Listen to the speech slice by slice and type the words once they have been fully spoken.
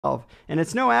And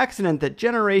it's no accident that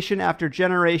generation after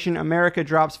generation, America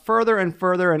drops further and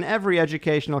further in every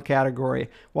educational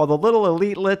category, while the little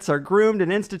elite-lits are groomed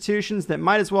in institutions that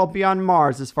might as well be on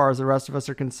Mars as far as the rest of us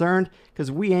are concerned,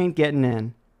 because we ain't getting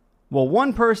in. Well,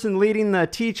 one person leading the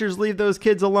Teachers Leave Those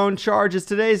Kids Alone charge is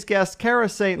today's guest, Cara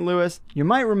St. Louis. You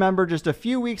might remember just a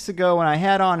few weeks ago when I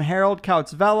had on Harold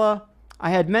Kautzvella, I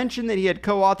had mentioned that he had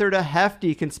co-authored a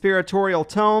hefty conspiratorial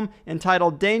tome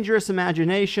entitled Dangerous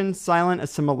Imagination, Silent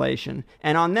Assimilation.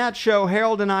 And on that show,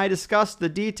 Harold and I discussed the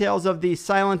details of the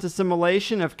silent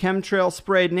assimilation of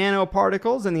chemtrail-sprayed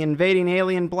nanoparticles and the invading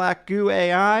alien black goo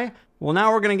AI. Well,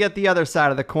 now we're going to get the other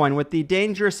side of the coin with the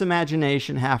dangerous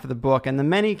imagination half of the book and the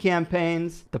many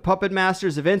campaigns the puppet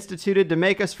masters have instituted to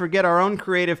make us forget our own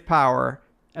creative power,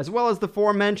 as well as the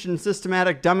aforementioned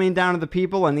systematic dumbing down of the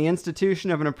people and the institution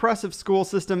of an oppressive school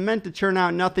system meant to churn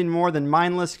out nothing more than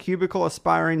mindless,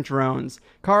 cubicle-aspiring drones.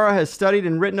 Cara has studied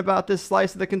and written about this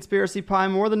slice of the conspiracy pie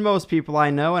more than most people I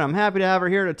know, and I'm happy to have her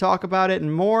here to talk about it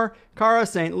and more. Cara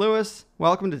St. Louis,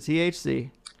 welcome to THC.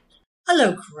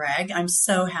 Hello, Greg. I'm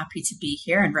so happy to be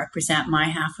here and represent my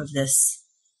half of this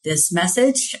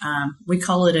message. We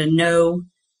call it a no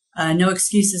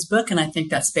excuses book, and I think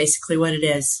that's basically what it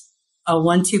is. A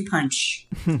 1-2 punch.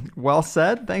 Well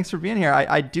said. Thanks for being here.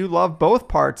 I do love both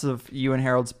parts of you and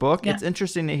Harold's book. Yeah. It's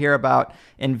interesting to hear about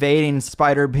invading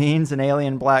spider beans and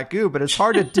alien black goo, but it's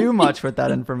hard to do much with that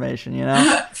information, you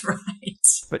know? Right.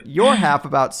 But your half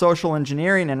about social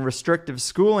engineering and restrictive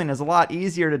schooling is a lot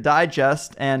easier to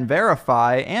digest and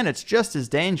verify, and it's just as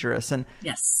dangerous. And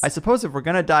yes, I suppose if we're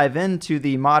going to dive into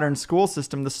the modern school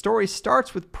system, the story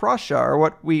starts with Prussia, or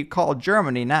what we call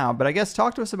Germany now. But I guess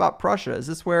talk to us about Prussia. Is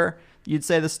this where you'd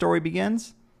say the story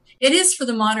begins? It is for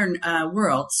the modern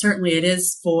world. Certainly it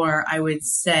is for, I would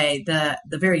say, the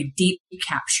very deep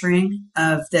capturing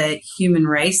of the human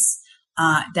race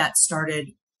that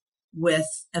started with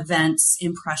events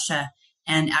in Prussia.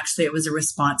 And actually it was a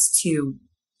response to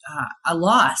a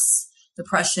loss. The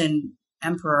Prussian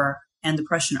emperor and the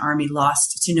Prussian army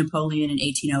lost to Napoleon in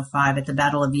 1805 at the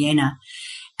Battle of Vienna.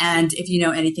 And if you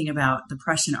know anything about the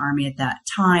Prussian army at that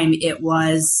time, it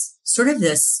was sort of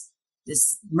this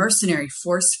mercenary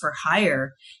force for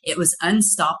hire. It was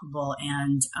unstoppable,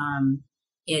 and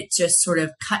it just sort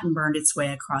of cut and burned its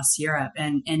way across Europe.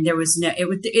 And there was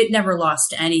it never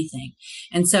lost anything.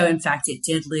 And so, in fact, it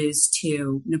did lose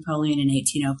to Napoleon in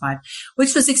 1805,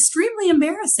 which was extremely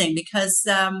embarrassing because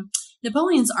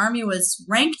Napoleon's army was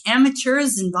rank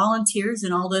amateurs and volunteers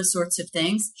and all those sorts of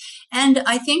things. And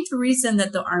I think the reason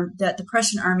that the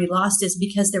Prussian army lost is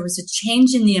because there was a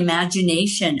change in the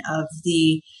imagination of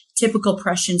the typical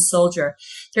Prussian soldier.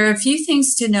 There are a few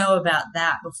things to know about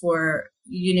that before,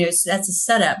 so that's a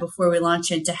setup before we launch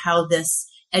into how this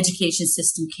education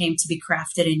system came to be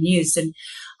crafted and used. And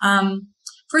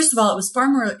first of all,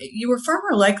 you were far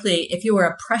more likely, if you were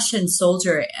a Prussian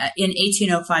soldier in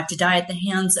 1805, to die at the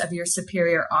hands of your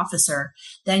superior officer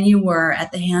than you were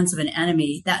at the hands of an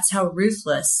enemy. That's how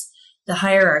ruthless the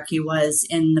hierarchy was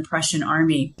in the Prussian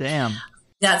army. Damn.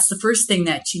 That's the first thing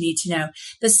that you need to know.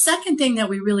 The second thing that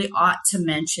we really ought to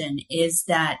mention is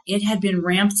that it had been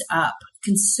ramped up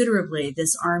considerably,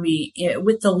 this army,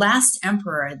 with the last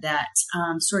emperor that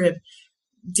sort of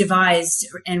devised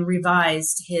and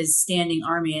revised his standing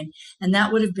army, and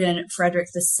that would have been Frederick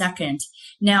II.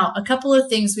 Now, a couple of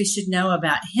things we should know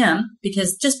about him,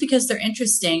 because they're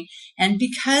interesting, and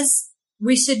because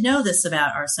we should know this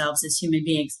about ourselves as human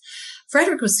beings.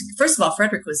 Frederick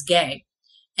was gay.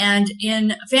 And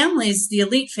in families, the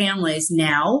elite families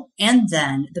now and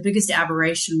then, the biggest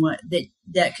aberration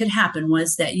that could happen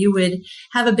was that you would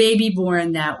have a baby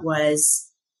born that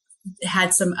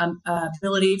had some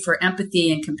ability for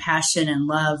empathy and compassion and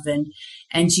love and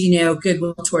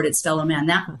goodwill toward its fellow man.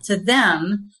 That to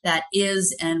them, that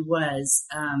is and was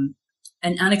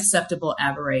an unacceptable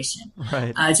aberration.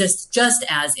 Right. Just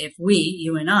as if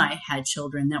you and I, had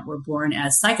children that were born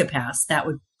as psychopaths, that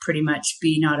would pretty much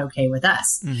be not okay with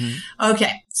us. Mm-hmm.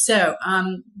 Okay, so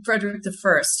Frederick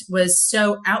I was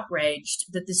so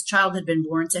outraged that this child had been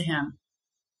born to him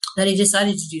that he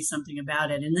decided to do something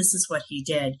about it, and this is what he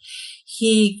did.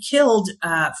 He killed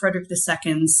Frederick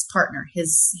II's partner,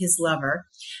 his lover,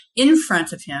 in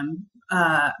front of him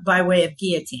by way of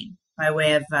guillotine, by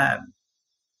way of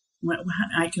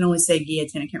I can only say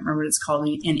guillotine. I can't remember what it's called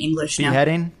in English now.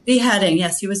 Beheading? Beheading,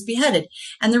 yes, he was beheaded.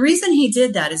 And the reason he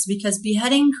did that is because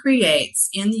beheading creates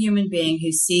in the human being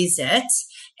who sees it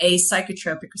a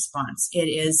psychotropic response. It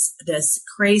is this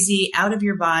crazy, out of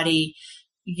your body,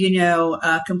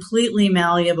 completely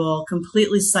malleable,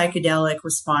 completely psychedelic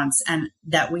response, and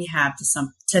that we have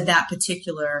to that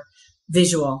particular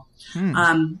visual.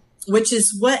 which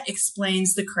is what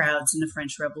explains the crowds in the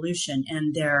French Revolution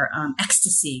and their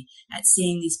ecstasy at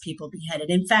seeing these people beheaded.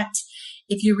 In fact,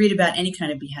 if you read about any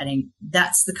kind of beheading,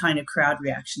 that's the kind of crowd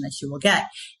reaction that you will get.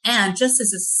 And just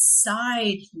as a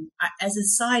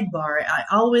sidebar, I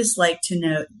always like to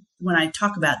note when I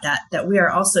talk about that we are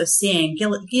also seeing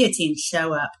guillotines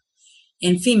show up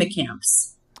in FEMA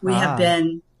camps. We have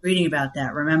been reading about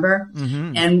that, remember?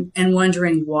 Mm-hmm. And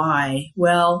wondering why.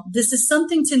 Well, this is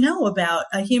something to know about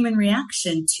a human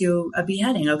reaction to a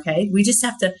beheading, okay? We just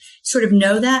have to sort of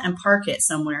know that and park it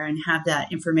somewhere and have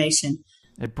that information.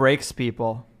 It breaks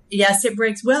people. Yes, it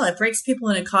breaks people,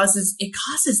 and it causes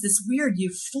this weird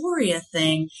euphoria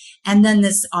thing, and then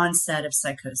this onset of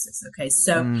psychosis. Okay,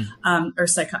 so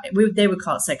they would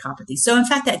call it psychopathy. So in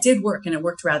fact, that did work, and it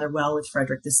worked rather well with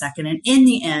Frederick II. And in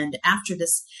the end, after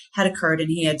this had occurred and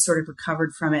he had sort of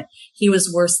recovered from it, he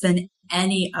was worse than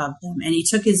any of them, and he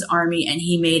took his army and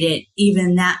he made it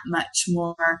even that much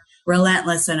more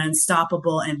relentless and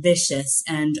unstoppable and vicious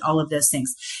and all of those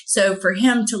things. So for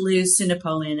him to lose to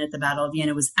Napoleon at the Battle of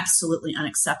Vienna was absolutely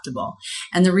unacceptable.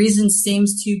 And the reason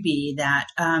seems to be that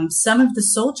some of the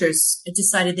soldiers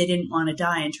decided they didn't want to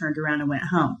die and turned around and went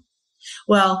home.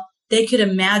 Well, they could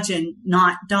imagine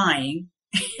not dying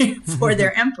for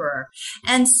their emperor.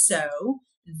 And so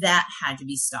that had to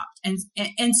be stopped.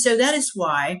 And so that is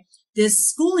why this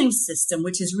schooling system,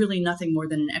 which is really nothing more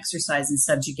than an exercise in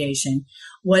subjugation,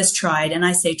 was tried. And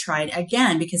I say tried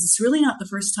again, because it's really not the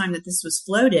first time that this was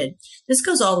floated. This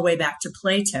goes all the way back to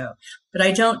Plato, but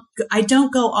I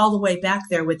don't go all the way back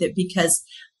there with it, because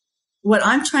what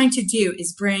I'm trying to do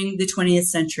is bring the 20th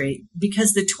century,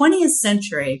 because the 20th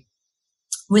century,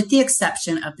 with the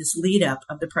exception of this lead up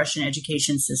of the Prussian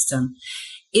education system,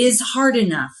 is hard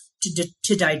enough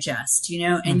to digest,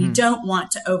 and mm-hmm. you don't want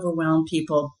to overwhelm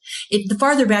people. The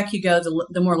farther back you go,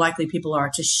 the more likely people are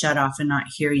to shut off and not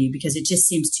hear you, because it just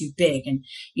seems too big, and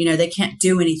they can't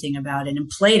do anything about it. And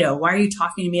Plato, why are you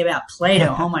talking to me about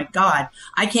Plato? Oh my God,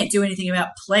 I can't do anything about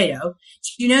Plato.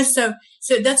 So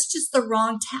that's just the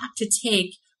wrong tack to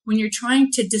take when you're trying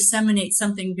to disseminate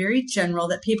something very general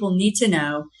that people need to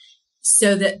know,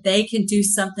 so that they can do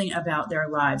something about their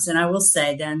lives. And I will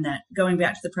say then that going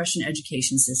back to the Prussian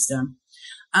education system,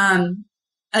 an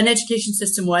education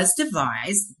system was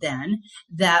devised then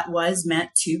that was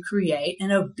meant to create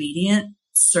an obedient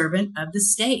servant of the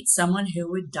state, someone who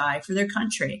would die for their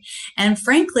country. And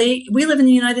frankly, we live in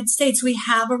the United States. We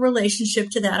have a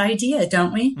relationship to that idea,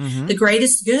 don't we? Mm-hmm. The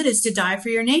greatest good is to die for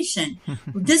your nation.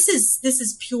 This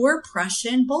is pure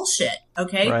Prussian bullshit.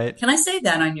 Okay. Right. Can I say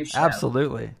that on your show?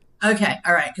 Absolutely. Okay.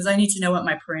 All right. Because I need to know what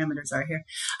my parameters are here.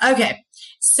 Okay.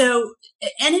 So,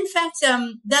 and in fact,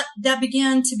 that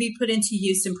began to be put into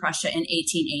use in Prussia in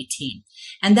 1818.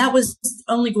 And that was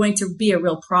only going to be a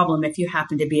real problem if you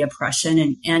happened to be a Prussian,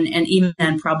 and even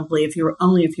then probably if you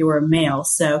were a male.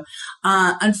 So,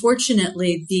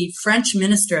 unfortunately, the French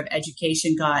Minister of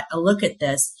Education got a look at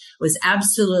this, was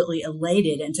absolutely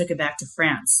elated, and took it back to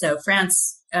France. So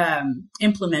France,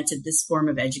 implemented this form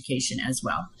of education as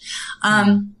well.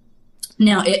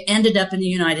 Now, it ended up in the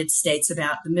United States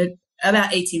about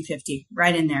 1850,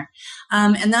 right in there.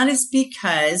 And that is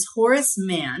because Horace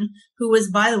Mann, who was,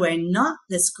 by the way, not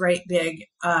this great big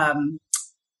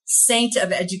saint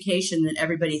of education that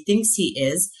everybody thinks he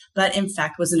is, but in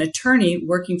fact was an attorney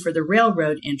working for the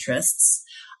railroad interests,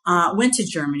 went to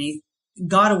Germany,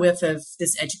 got a whiff of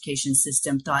this education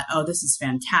system, thought, oh, this is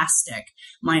fantastic.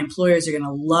 My employers are going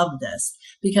to love this,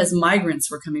 because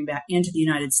migrants were coming back into the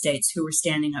United States who were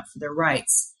standing up for their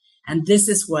rights. And this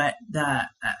is what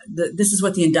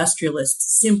the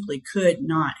industrialists simply could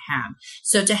not have.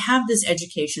 So to have this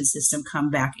education system come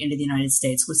back into the United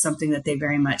States was something that they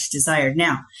very much desired.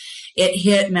 Now, it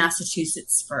hit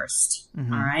Massachusetts first,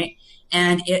 mm-hmm. all right?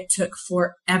 And it took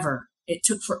forever. It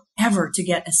took forever to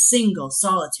get a single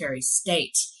solitary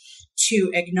state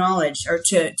to acknowledge or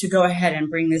to go ahead and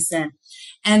bring this in.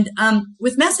 And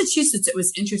with Massachusetts, it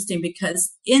was interesting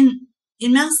because in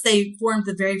Mass, they formed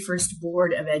the very first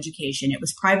board of education. It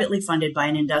was privately funded by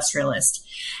an industrialist.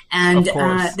 And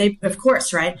of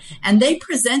course, right? And they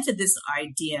presented this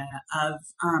idea of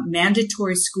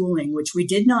mandatory schooling, which we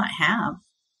did not have.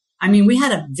 I mean, we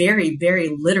had a very,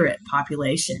 very literate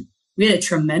population. We had a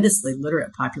tremendously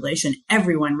literate population.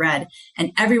 Everyone read,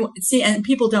 and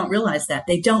people don't realize that.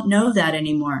 They don't know that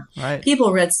anymore. Right.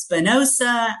 People read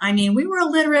Spinoza. I mean, we were a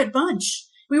literate bunch.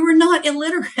 We were not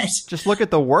illiterate. Just look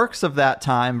at the works of that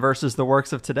time versus the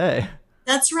works of today.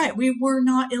 That's right. We were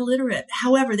not illiterate.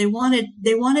 However, they wanted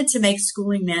to make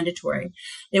schooling mandatory.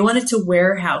 They wanted to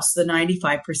warehouse the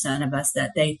 95% of us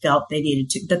that they felt they needed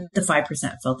to, that the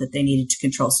 5% felt that they needed to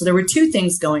control. So there were two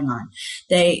things going on.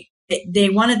 They they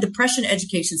wanted the Prussian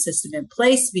education system in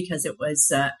place because it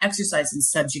was exercise in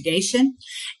subjugation,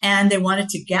 and they wanted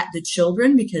to get the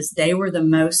children because they were the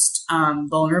most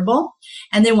vulnerable,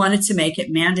 and they wanted to make it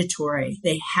mandatory.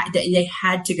 They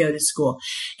had to go to school.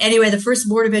 Anyway, the first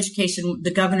Board of Education,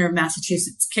 the governor of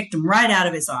Massachusetts, kicked him right out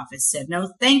of his office, said,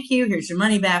 "No, thank you. Here's your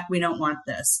money back. We don't want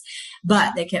this."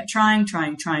 But they kept trying.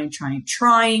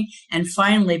 And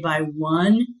finally, by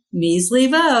one measly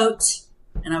vote,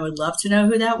 and I would love to know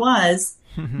who that was,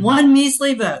 one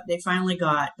measly vote, they finally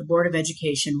got the Board of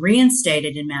Education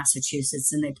reinstated in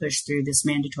Massachusetts, and they pushed through this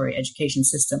mandatory education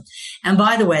system. And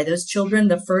by the way, those children,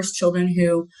 the first children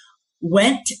who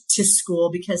went to school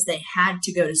because they had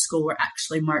to go to school, were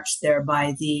actually marched there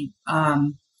by the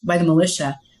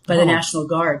militia, by the National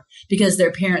Guard, because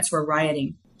their parents were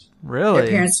rioting. Really? Their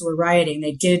parents were rioting.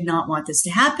 They did not want this to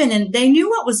happen, and they knew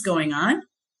what was going on.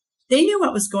 They knew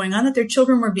what was going on, that their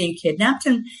children were being kidnapped,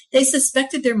 and they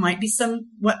suspected there might be some,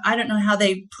 I don't know how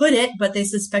they put it, but they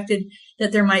suspected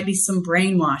that there might be some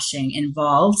brainwashing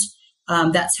involved.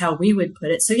 That's how we would put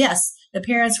it. So yes, the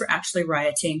parents were actually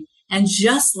rioting. And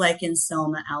just like in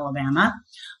Selma, Alabama,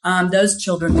 those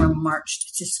children were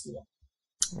marched to school.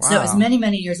 Wow. So it was many,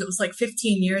 many years. It was like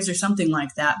 15 years or something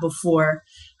like that before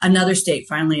another state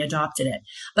finally adopted it.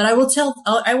 But I will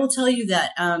tell you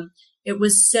that, it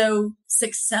was so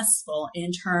successful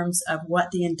in terms of what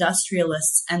the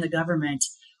industrialists and the government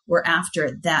were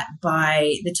after, that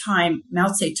by the time Mao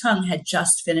Zedong had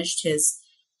just finished his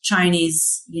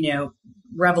Chinese,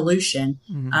 revolution,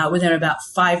 within about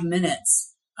 5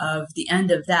 minutes of the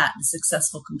end of that, the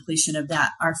successful completion of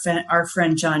that, our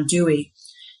friend John Dewey,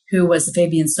 who was the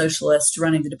Fabian socialist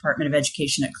running the Department of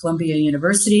Education at Columbia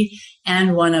University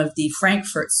and one of the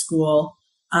Frankfurt School,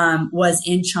 was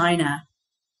in China,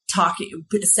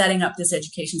 setting up this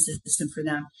education system for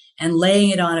them and laying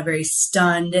it on a very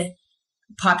stunned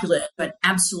populace, but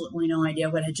absolutely no idea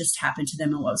what had just happened to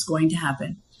them and what was going to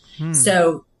happen.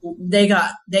 So they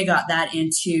got that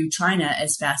into China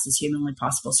as fast as humanly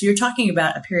possible. So you're talking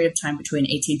about a period of time between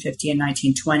 1850 and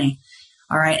 1920.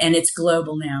 All right. And it's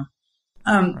global now.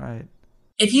 Right.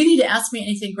 If you need to ask me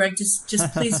anything, Greg, just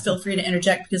please feel free to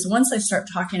interject, because once I start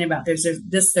talking about there's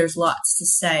lots to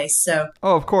say. So,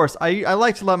 of course, I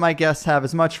like to let my guests have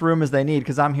as much room as they need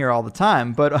because I'm here all the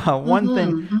time. But one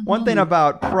thing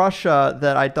about Prussia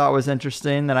that I thought was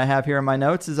interesting that I have here in my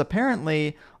notes is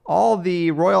apparently all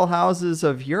the royal houses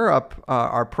of Europe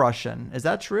are Prussian. Is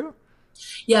that true?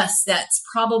 Yes, that's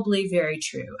probably very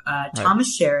true.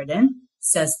 Thomas Sheridan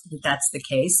says that that's the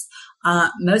case.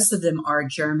 Most of them are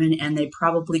German, and they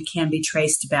probably can be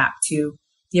traced back to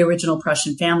the original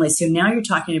Prussian family. So now you're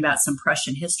talking about some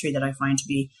Prussian history that I find to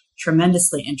be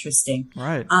tremendously interesting.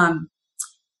 Right.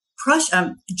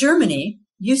 Germany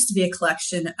used to be a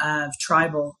collection of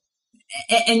tribal,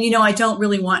 and I don't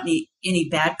really want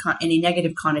any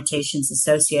negative connotations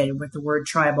associated with the word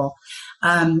tribal.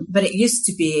 But it used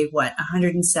to be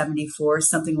 174,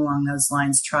 something along those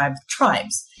lines,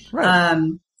 tribes, right.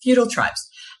 Feudal tribes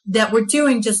that were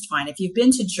doing just fine. If you've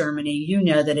been to Germany, you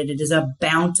know that it is a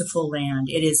bountiful land.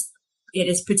 It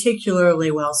is particularly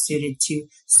well suited to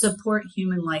support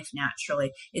human life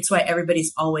naturally. It's why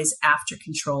everybody's always after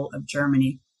control of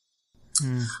Germany.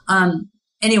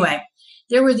 Anyway,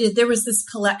 there was this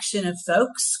collection of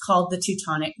folks called the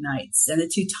Teutonic Knights, and the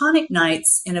Teutonic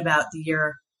Knights in about the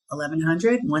year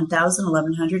 1100,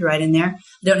 right in there. I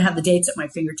don't have the dates at my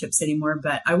fingertips anymore,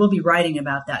 but I will be writing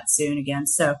about that soon again.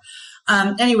 So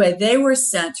anyway, they were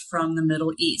sent from the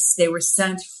Middle East. They were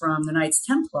sent from the Knights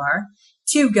Templar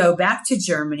to go back to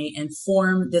Germany and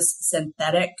form this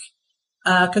synthetic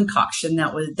concoction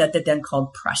that they then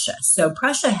called Prussia. So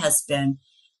Prussia has been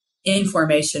in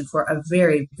formation for a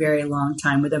very, very long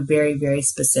time with a very, very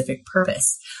specific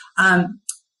purpose.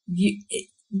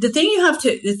 The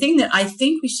thing that I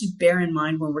think we should bear in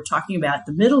mind when we're talking about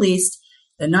the Middle East,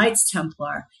 the Knights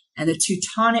Templar, and the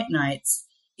Teutonic Knights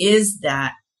is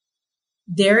that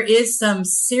there is some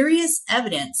serious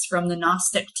evidence from the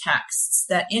Gnostic texts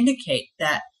that indicate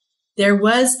that there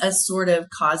was a sort of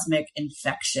cosmic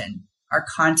infection,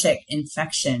 archontic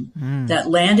infection that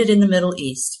landed in the Middle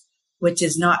East, which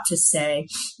is not to say,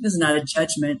 this is not a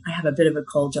judgment. I have a bit of a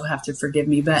cold. You'll have to forgive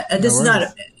me, but this is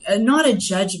not a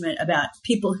judgment about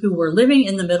people who were living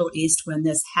in the Middle East when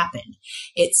this happened.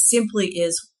 It simply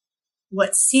is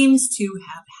what seems to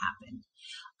have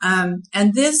happened.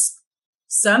 And this,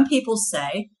 some people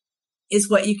say, is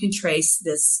what you can trace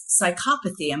this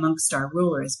psychopathy amongst our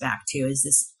rulers back to, is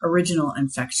this original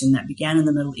infection that began in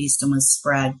the Middle East and was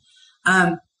spread.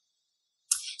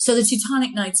 So the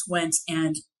Teutonic Knights went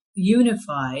and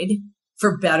unified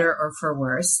for better or for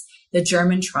worse, the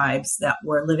German tribes that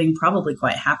were living probably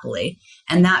quite happily.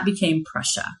 And that became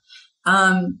Prussia.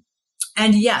 And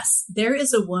yes, there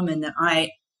is a woman that I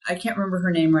can't remember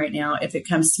her name right now. If it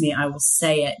comes to me, I will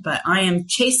say it, but I am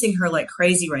chasing her like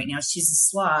crazy right now. She's a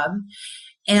Slav.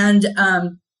 And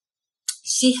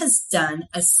she has done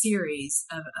a series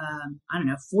of,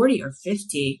 40 or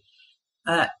 50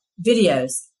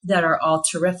 videos that are all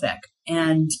terrific.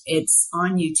 And it's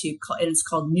on YouTube. And it's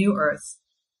called New Earth,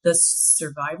 The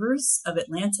Survivors of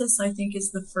Atlantis, I think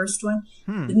is the first one.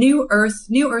 New Earth,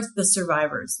 The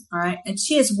Survivors. All right. And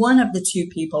she is one of the two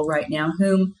people right now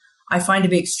whom I find to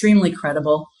be extremely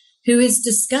credible, who is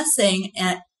discussing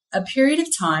at a period of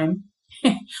time,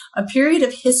 a period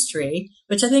of history,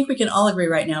 which I think we can all agree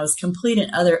right now is complete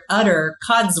and utter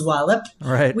codswallop.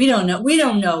 Right. We don't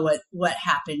know what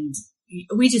happened.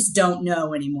 We just don't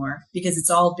know anymore because it's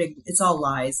all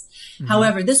lies. Mm-hmm.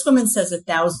 However, this woman says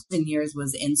 1,000 years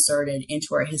was inserted into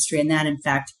our history, and that in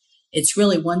fact, it's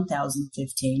really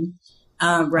 1,015.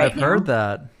 Right. I've heard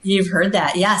that. You've heard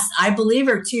that. Yes. I believe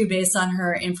her too, based on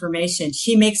her information.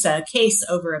 She makes a case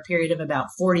over a period of about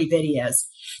 40 videos.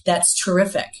 That's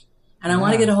terrific. And I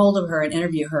want to get a hold of her and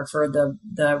interview her for the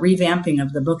revamping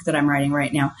of the book that I'm writing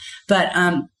right now. But,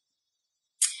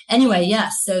 anyway,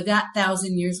 yes. So that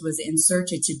 1,000 years was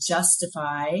inserted to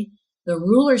justify the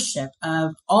rulership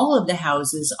of all of the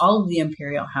houses, all of the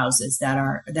imperial houses that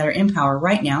are in power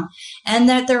right now, and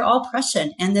that they're all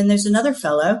Prussian. And then there's another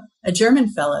fellow, a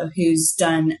German fellow, who's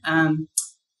done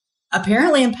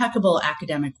apparently impeccable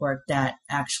academic work that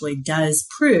actually does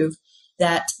prove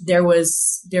that there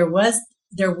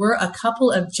were a couple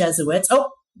of Jesuits.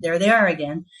 Oh, there they are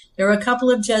again. There were a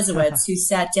couple of Jesuits who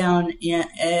sat down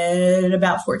in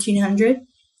about 1400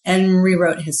 and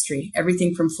rewrote history.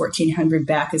 Everything from 1400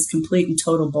 back is complete and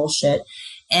total bullshit.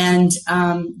 And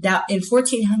that in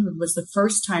 1400 was the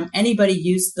first time anybody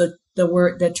used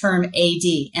the term AD,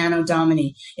 Anno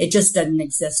Domini. It just doesn't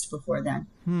exist before then.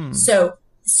 So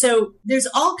there's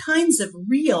all kinds of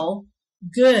real,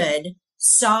 good,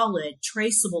 solid,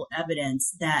 traceable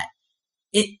evidence that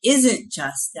it isn't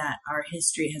just that our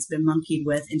history has been monkeyed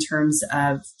with in terms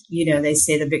of, they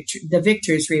say the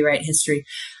victors rewrite history.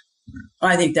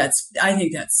 I think that's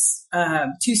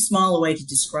too small a way to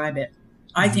describe it.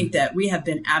 I think that we have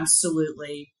been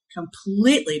absolutely,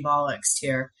 completely bollocksed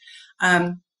here.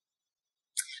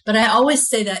 But I always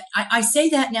say that, I say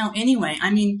that now anyway. I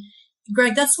mean,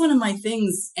 Greg, that's one of my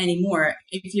things anymore.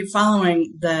 If you're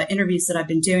following the interviews that I've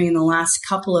been doing in the last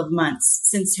couple of months,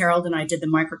 since Harold and I did the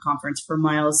micro conference for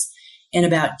Miles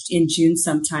in June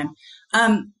sometime,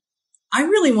 I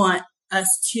really want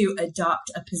us to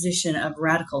adopt a position of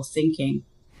radical thinking.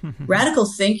 Radical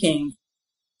thinking,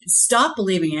 stop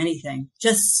believing anything.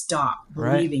 Just stop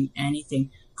believing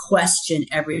anything. Question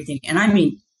everything. And I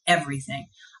mean everything.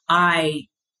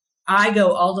 I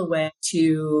go all the way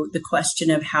to the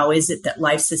question of how is it that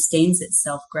life sustains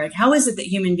itself, Greg? How is it that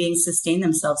human beings sustain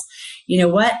themselves? You know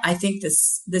what? I think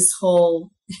this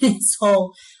whole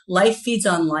life feeds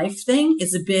on life thing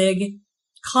is a big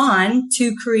con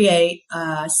to create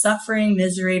suffering,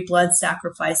 misery, blood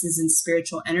sacrifices, and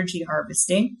spiritual energy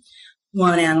harvesting,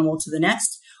 one animal to the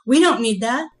next. We don't need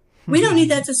that. We don't need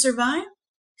that to survive.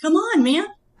 Come on, man.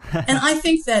 And I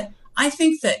think that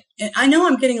I know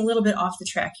I'm getting a little bit off the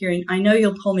track here, and I know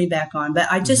you'll pull me back on, but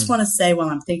I just want to say while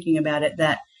I'm thinking about it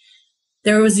that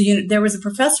there was a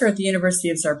professor at the University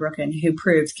of Saarbrücken who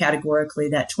proved categorically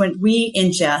that when we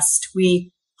ingest,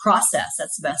 we process,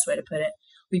 that's the best way to put it,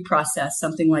 we process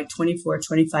something like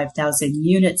 25,000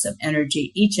 units of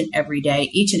energy each and every day.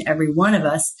 Each and every one of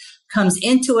us comes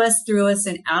into us, through us,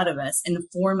 and out of us in the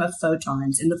form of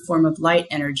photons, in the form of light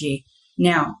energy.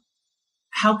 Now,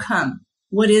 how come?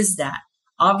 What is that?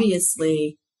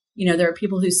 Obviously, there are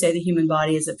people who say the human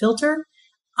body is a filter.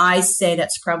 I say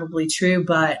that's probably true,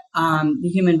 but the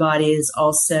human body is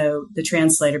also the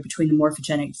translator between the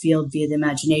morphogenic field via the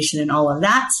imagination and all of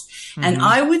that. Mm-hmm. And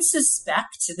I would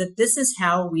suspect that this is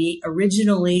how we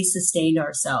originally sustained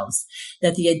ourselves,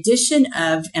 that the addition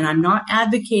of, and I'm not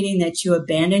advocating that you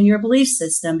abandon your belief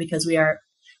system because we are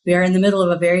in the middle of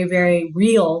a very, very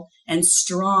real and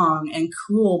strong and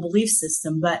cruel belief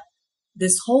system, but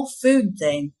this whole food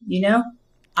thing,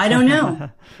 I don't know.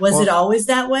 Was it always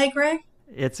that way, Greg?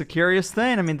 It's a curious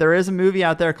thing. I mean, there is a movie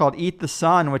out there called Eat the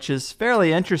Sun, which is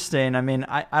fairly interesting. I mean,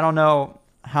 I don't know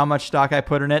how much stock I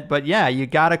put in it, but yeah, you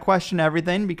got to question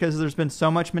everything because there's been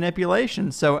so much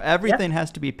manipulation. So everything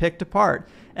has to be picked apart.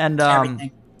 And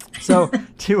so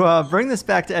to bring this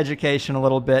back to education a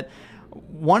little bit,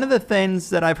 One of the things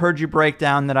that I've heard you break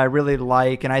down that I really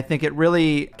like, and I think it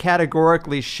really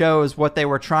categorically shows what they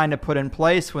were trying to put in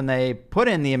place when they put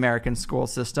in the American school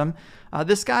system.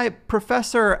 This guy,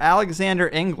 Professor Alexander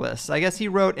Inglis, I guess he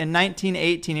wrote in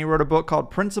 1918, he wrote a book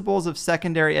called Principles of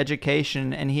Secondary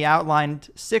Education, and he outlined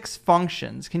 6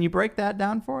 functions. Can you break that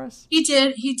down for us? He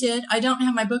did. I don't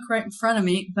have my book right in front of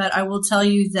me, but I will tell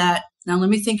you that. Now,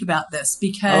 let me think about this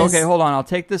because... Okay, hold on. I'll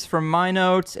take this from my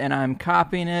notes, and I'm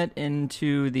copying it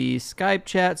into the Skype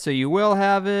chat, so you will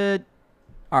have it.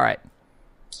 All right.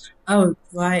 Oh,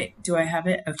 do I have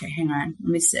it? Okay, hang on.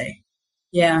 Let me see.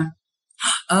 Yeah.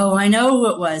 Oh, I know who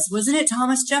it was. Wasn't it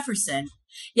Thomas Jefferson?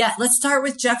 Yeah, let's start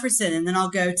with Jefferson, and then I'll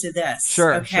go to this.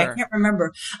 Sure, okay, sure. I can't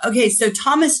remember. Okay, so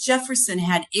Thomas Jefferson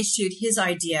had issued his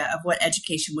idea of what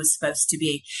education was supposed to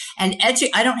be. And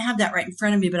I don't have that right in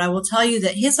front of me, but I will tell you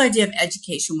that his idea of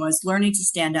education was learning to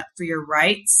stand up for your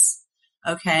rights,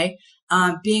 okay,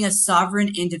 being a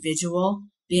sovereign individual,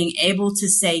 being able to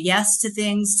say yes to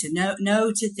things, to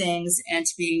no to things, and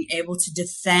to being able to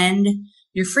defend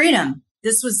your freedom.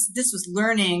 This was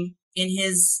learning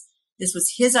this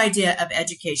was his idea of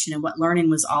education and what learning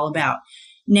was all about.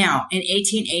 Now, in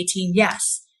 1818,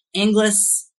 yes,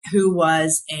 Inglis, who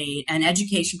was an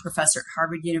education professor at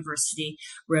Harvard University,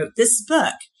 wrote this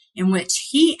book in which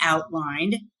he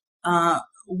outlined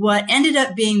what ended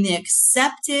up being the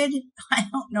accepted, I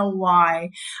don't know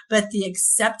why, but the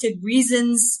accepted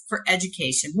reasons for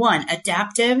education. One,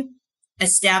 adaptive.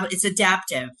 It's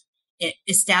adaptive. It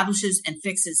establishes and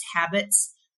fixes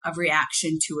habits of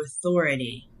reaction to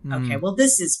authority. Okay, well,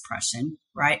 this is Prussian,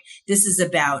 right? This is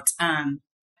about,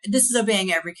 this is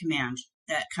obeying every command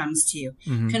that comes to you.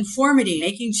 Conformity,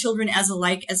 making children as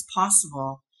alike as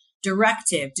possible.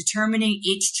 Directive, determining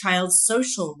each child's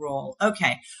social role.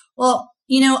 Okay, well,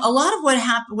 a lot of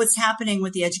what's happening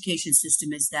with the education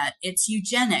system is that it's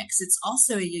eugenics. It's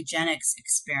also a eugenics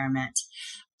experiment.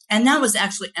 And that was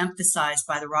actually emphasized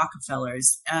by the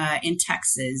Rockefellers in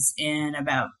Texas in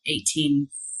about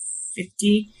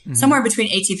 1850, somewhere between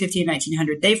 1850 and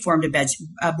 1900. They formed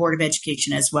a board of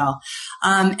education as well,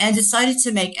 and decided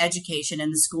to make education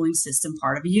and the schooling system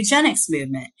part of a eugenics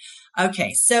movement.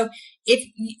 Okay, so if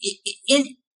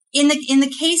in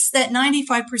the case that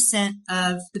 95%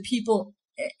 of the people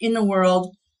in the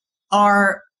world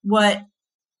are what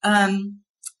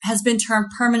has been termed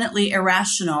permanently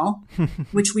irrational,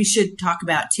 which we should talk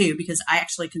about too, because I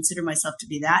actually consider myself to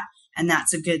be that, and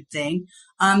that's a good thing.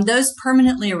 Those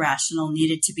permanently irrational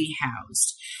needed to be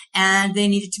housed, and they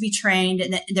needed to be trained,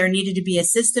 and there needed to be a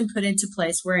system put into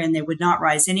place wherein they would not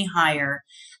rise any higher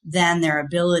than their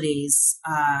abilities,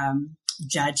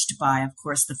 judged by, of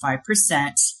course, the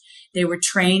 5%. They were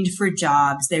trained for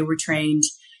jobs. They were trained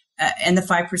and the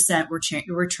 5%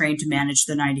 were trained to manage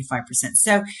the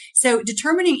 95%. So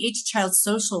determining each child's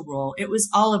social role, it was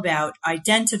all about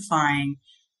identifying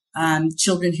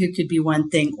children who could be one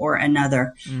thing or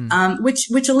another,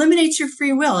 which eliminates your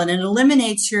free will, and it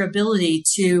eliminates your ability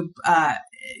to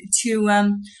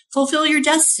fulfill your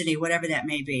destiny, whatever that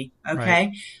may be.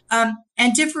 Okay. Right.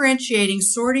 And differentiating,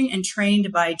 sorting, and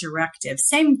trained by directive.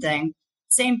 Same thing.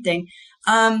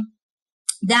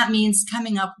 That means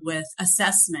coming up with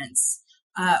assessments,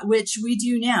 which we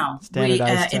do now.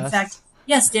 Standardized tests. In fact,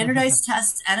 yes, standardized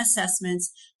tests and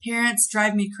assessments. Parents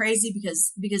drive me crazy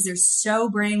because they're so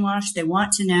brainwashed. They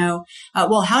want to know,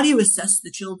 well, how do you assess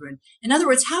the children? In other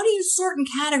words, how do you sort and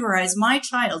categorize my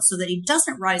child so that he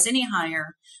doesn't rise any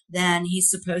higher than he's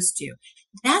supposed to?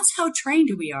 That's how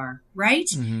trained we are, right?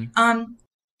 Mm-hmm.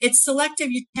 It's selective.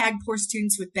 You tag poor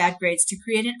students with bad grades to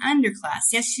create an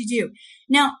underclass. Yes, you do.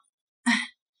 Now,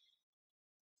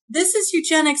 this is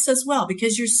eugenics as well,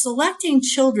 because you're selecting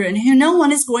children who no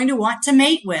one is going to want to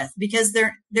mate with because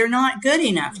they're not good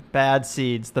enough. Bad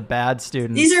seeds, the bad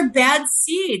students. These are bad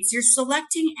seeds. You're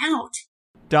selecting out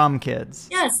dumb kids.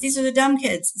 Yes, these are the dumb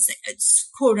kids. It's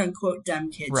quote unquote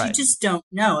dumb kids. Right. You just don't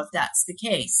know if that's the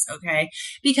case, okay?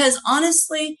 Because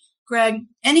honestly, Greg,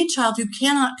 any child who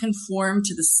cannot conform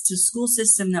to the school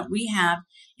system that we have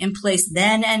in place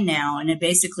then and now, and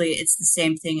basically it's the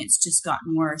same thing, it's just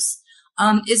gotten worse,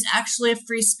 is actually a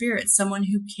free spirit, someone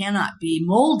who cannot be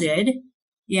molded.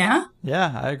 Yeah?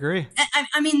 Yeah, I agree.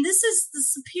 I mean, this is the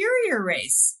superior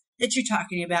race that you're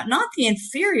talking about, not the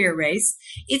inferior race.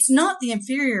 It's not the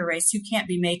inferior race who can't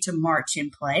be made to march in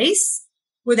place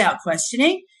without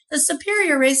questioning. The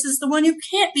superior race is the one who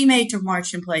can't be made to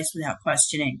march in place without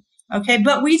questioning. Okay,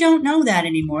 but we don't know that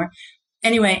anymore.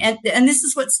 Anyway, and this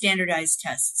is what standardized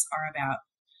tests are about.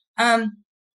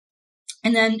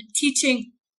 And then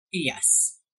teaching,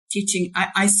 yes. teaching.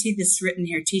 I see this written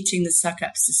here, teaching the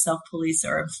suck-ups to self-police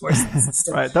or enforce the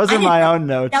system. Right. Those are my own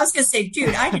notes. I was going to say,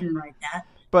 dude, I didn't write that.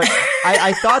 But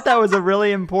I thought that was a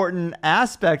really important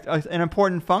aspect, an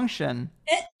important function.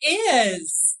 It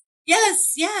is.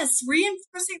 Yes.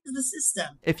 Reinforcing the system.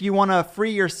 If you want to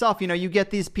free yourself, you get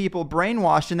these people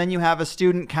brainwashed, and then you have a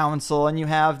student council, and you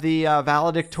have the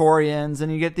valedictorians,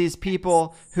 and you get these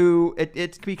people who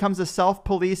it becomes a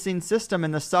self-policing system,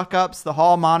 and the suck-ups, the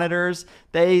hall monitors,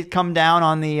 they come down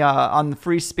on the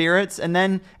free spirits. And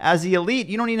then as the elite,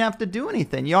 you don't even have to do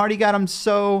anything. You already got them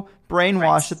so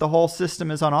brainwashed that the whole system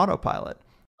is on autopilot.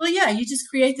 Well, yeah, you just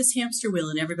create this hamster wheel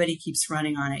and everybody keeps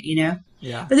running on it,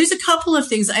 Yeah. But there's a couple of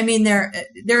things. I mean, there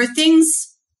are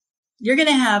things you're going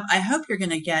to have. I hope you're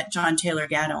going to get John Taylor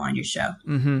Gatto on your show.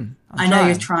 Mm-hmm. I know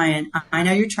you're trying. I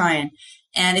know you're trying.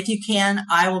 And if you can,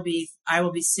 I will be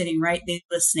sitting right there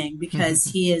listening, because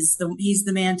he's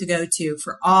the man to go to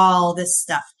for all this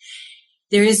stuff.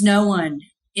 There is no one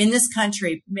in this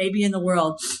country, maybe in the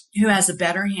world, who has a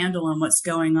better handle on what's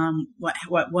going on, what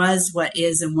was, what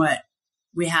is, and what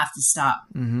we have to stop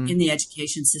in the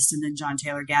education system than John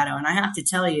Taylor Gatto. And I have to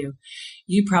tell you,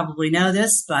 you probably know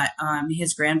this, but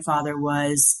his grandfather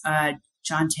was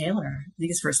John Taylor. I think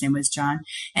his first name was John.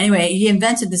 Anyway, he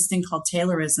invented this thing called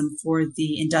Taylorism for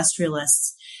the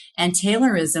industrialists. And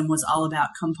Taylorism was all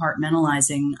about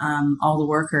compartmentalizing all the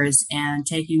workers and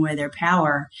taking away their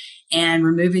power and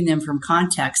removing them from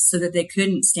context so that they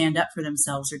couldn't stand up for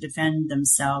themselves or defend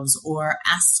themselves or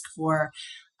ask for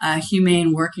a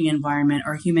humane working environment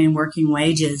or humane working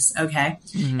wages. Okay.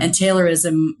 And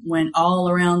Taylorism went all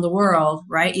around the world,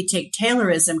 right? You take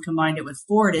Taylorism, combined it with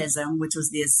Fordism, which was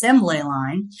the assembly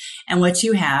line. And what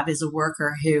you have is a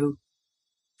worker who,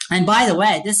 and by the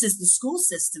way, this is the school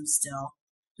system still.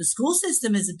 The school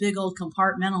system is a big old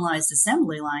compartmentalized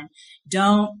assembly line.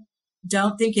 Don't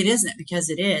think it isn't, because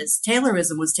it is.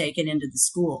 Taylorism was taken into the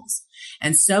schools,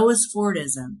 and so was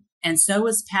Fordism. And so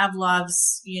was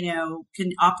Pavlov's,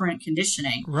 operant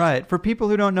conditioning. Right. For people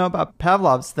who don't know about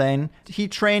Pavlov's thing, he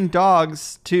trained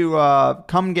dogs to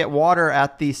come get water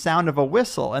at the sound of a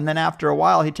whistle. And then after a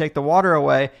while, he'd take the water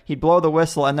away, he'd blow the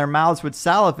whistle, and their mouths would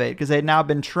salivate because they'd now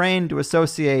been trained to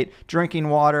associate drinking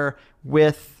water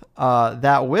with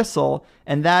that whistle.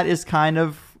 And that is kind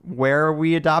of where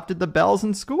we adopted the bells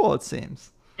in school, it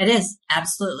seems. It is.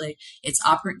 Absolutely. It's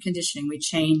operant conditioning. We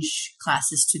change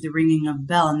classes to the ringing of a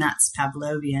bell, and that's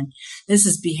Pavlovian. This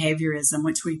is behaviorism,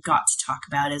 which we've got to talk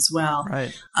about as well.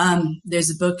 Right.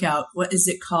 There's a book out. What is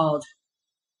it called?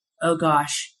 Oh,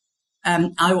 gosh.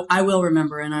 I will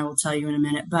remember, and I will tell you in a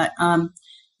minute. But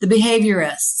the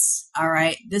behaviorists, all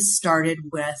right, this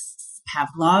started with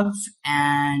Pavlov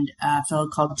and a fellow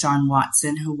called John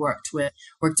Watson, who worked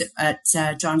at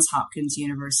Johns Hopkins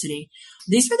University.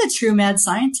 These were the true mad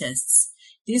scientists.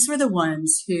 These were the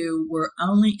ones who were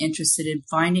only interested in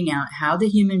finding out how the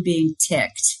human being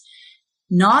ticked,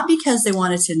 not because they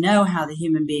wanted to know how the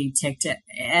human being ticked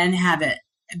and have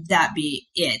that be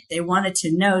it. They wanted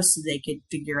to know so they could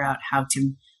figure out how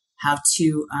to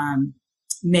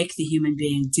make the human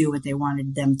being do what they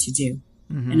wanted them to do.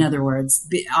 In other words,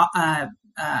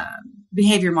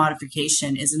 behavior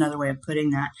modification is another way of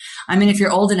putting that. I mean, if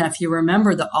you're old enough, you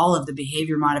remember all of the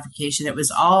behavior modification. It was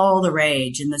all the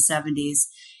rage in the 70s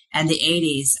and the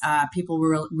 80s. People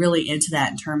were really into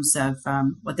that in terms of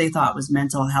what they thought was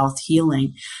mental health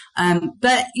healing.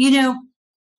 But,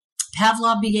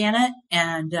 Pavlov began it,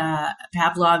 and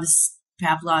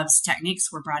Pavlov's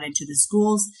techniques were brought into the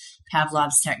schools.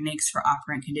 Pavlov's techniques for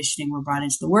operant conditioning were brought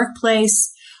into the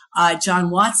workplace. John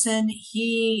Watson,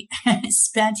 he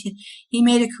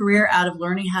made a career out of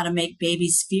learning how to make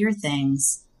babies fear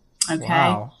things. Okay.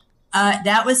 Wow.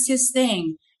 That was his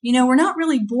thing. We're not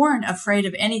really born afraid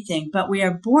of anything, but we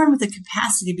are born with the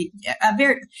capacity to be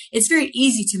it's very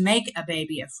easy to make a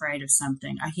baby afraid of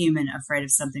something, a human afraid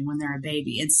of something when they're a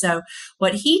baby. And so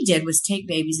what he did was take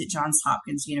babies at Johns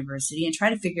Hopkins University and try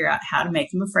to figure out how to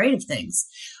make them afraid of things.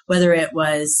 Whether it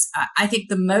was, I think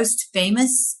the most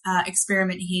famous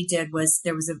experiment he did was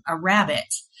there was a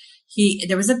rabbit.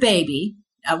 There was a baby.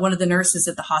 One of the nurses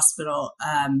at the hospital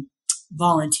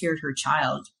volunteered her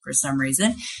child for some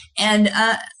reason. And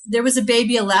there was a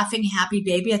baby, a laughing, happy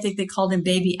baby. I think they called him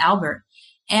Baby Albert.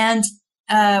 And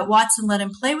Watson let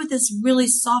him play with this really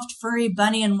soft, furry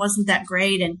bunny, and wasn't that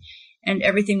great. And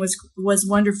everything was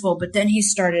wonderful. But then he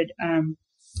started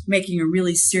making a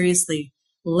really seriously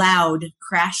loud,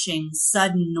 crashing,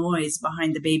 sudden noise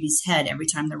behind the baby's head every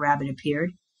time the rabbit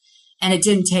appeared. And it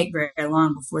didn't take very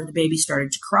long before the baby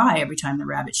started to cry every time the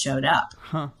rabbit showed up.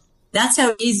 Huh. That's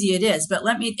how easy it is.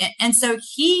 And so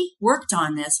he worked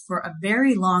on this for a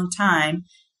very long time.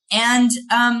 And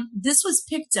this was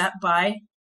picked up by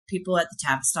people at the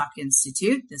Tavistock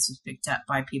Institute. This was picked up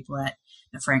by people at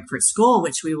the Frankfurt School,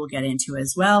 which we will get into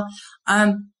as well.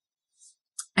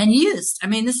 And used. I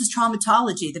mean, this is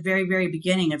traumatology, the very, very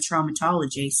beginning of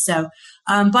traumatology. So,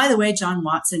 by the way, John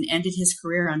Watson ended his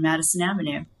career on Madison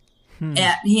Avenue.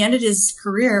 He ended his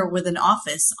career with an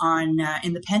office on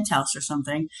in the penthouse or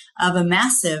something of a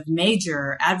massive,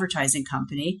 major advertising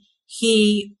company.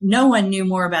 No one knew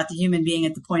more about the human being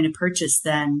at the point of purchase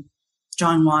than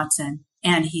John Watson.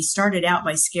 And he started out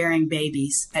by scaring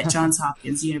babies at Johns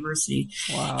Hopkins University.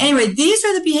 Wow. Anyway, these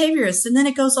are the behaviorists. And then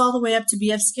it goes all the way up to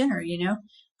B.F. Skinner,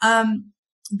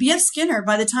 B.F. Skinner,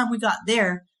 by the time we got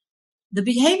there, the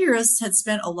behaviorists had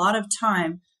spent a lot of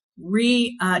time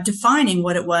defining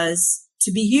what it was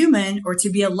to be human or to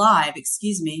be alive,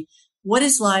 What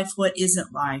is life? What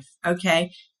isn't life?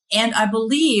 Okay. And I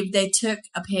believe they took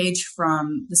a page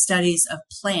from the studies of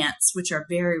plants, which are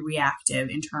very reactive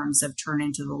in terms of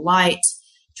turning to the light,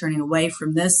 turning away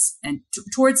from this and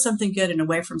towards something good and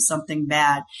away from something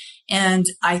bad. And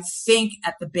I think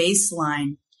at the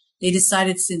baseline, they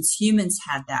decided since humans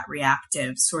had that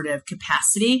reactive sort of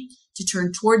capacity to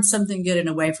turn towards something good and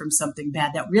away from something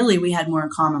bad, that really we had more in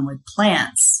common with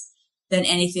plants than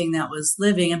anything that was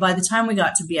living. And by the time we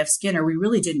got to B.F. Skinner, we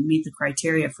really didn't meet the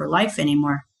criteria for life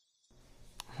anymore.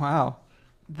 Wow.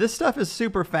 This stuff is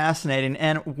super fascinating.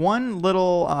 And one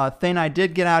little thing I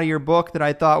did get out of your book that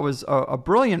I thought was a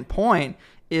brilliant point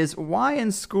is, why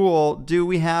in school do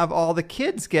we have all the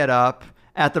kids get up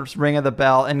at the ring of the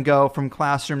bell and go from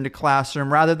classroom to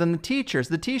classroom rather than the teachers?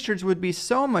 The teachers would be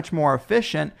so much more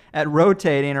efficient at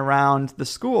rotating around the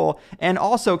school. And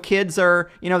also kids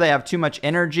are, they have too much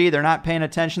energy. They're not paying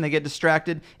attention. They get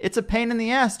distracted. It's a pain in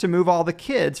the ass to move all the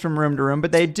kids from room to room,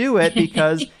 but they do it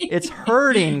because it's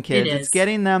hurting kids. It's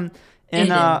getting them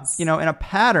in a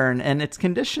pattern, and it's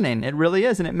conditioning. It really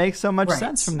is. And it makes so much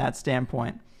sense from that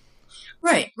standpoint.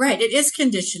 Right. It is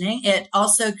conditioning. It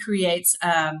also creates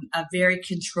a very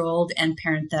controlled and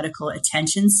parenthetical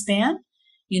attention span.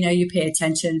 You pay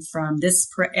attention from this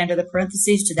end of the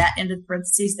parentheses to that end of the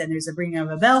parentheses, then there's a ringing of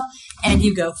a bell, and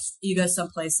you go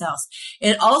someplace else.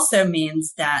 It also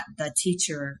means that the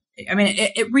teacher,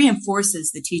 it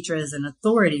reinforces the teacher as an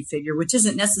authority figure, which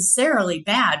isn't necessarily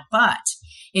bad, but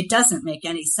it doesn't make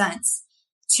any sense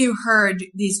to herd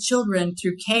these children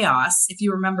through chaos. If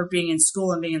you remember being in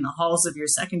school and being in the halls of your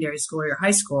secondary school or your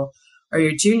high school or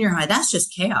your junior high, that's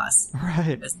just chaos.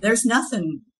 Right. There's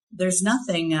nothing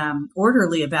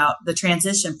orderly about the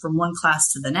transition from one class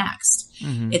to the next.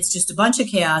 Mm-hmm. It's just a bunch of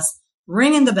chaos,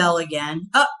 ringing the bell again.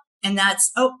 And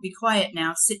that's, be quiet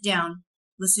now, sit down,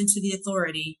 listen to the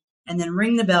authority, and then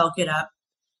ring the bell, get up,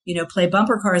 play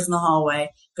bumper cars in the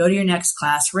hallway, go to your next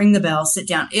class, ring the bell, sit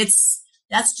down.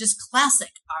 That's just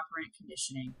classic operant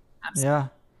conditioning. Absolutely.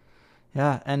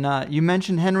 Yeah. And you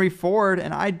mentioned Henry Ford,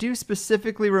 and I do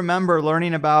specifically remember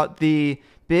learning about the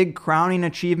big crowning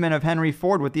achievement of Henry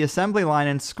Ford with the assembly line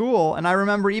in school. And I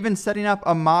remember even setting up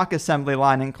a mock assembly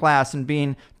line in class and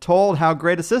being told how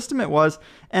great a system it was.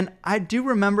 And I do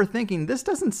remember thinking, this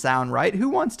doesn't sound right. Who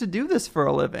wants to do this for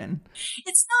a living?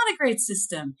 It's not a great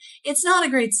system.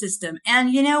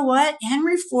 And you know what?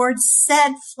 Henry Ford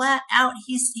said flat out,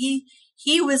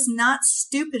 he was not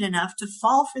stupid enough to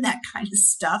fall for that kind of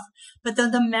stuff, but the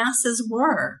masses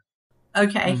were.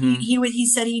 Okay. Mm-hmm. He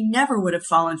said he never would have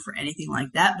fallen for anything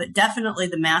like that, but definitely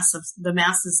the masses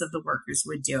of the workers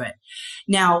would do it.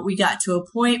 Now we got to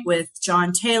a point with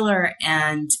John Taylor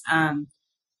and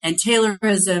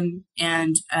Taylorism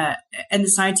and the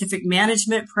scientific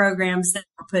management programs that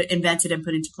were invented and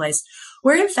put into place,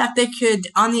 where in fact they could,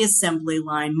 on the assembly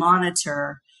line,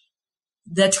 monitor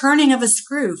the turning of a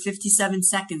screw 57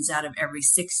 seconds out of every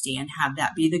 60 and have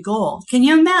that be the goal. Can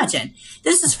you imagine?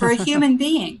 This is for a human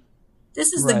being.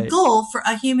 This is the goal for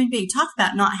a human being. Talk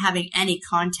about not having any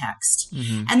context.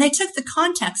 Mm-hmm. And they took the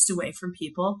context away from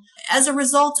people as a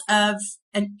result of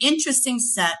an interesting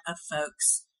set of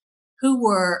folks who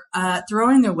were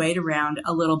throwing their weight around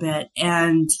a little bit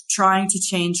and trying to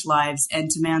change lives and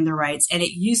demand their rights. And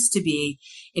it used to be,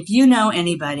 if you know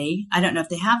anybody, I don't know if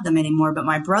they have them anymore, but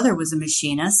my brother was a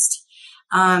machinist.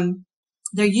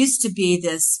 There used to be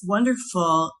this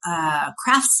wonderful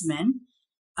craftsman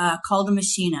called a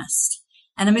machinist.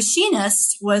 And a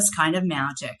machinist was kind of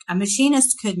magic. A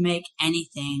machinist could make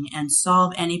anything and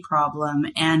solve any problem,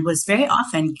 and was very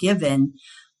often given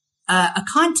a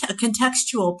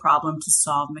contextual problem to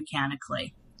solve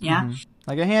mechanically. Yeah. Mm-hmm.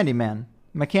 Like a handyman,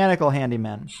 mechanical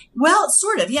handyman. Well,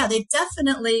 sort of. Yeah. They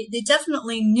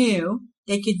definitely knew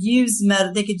they could use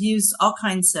metal. They could use all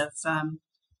kinds of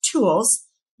tools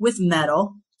with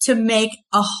metal to make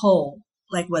a hole.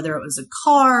 like whether it was a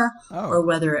car Oh. or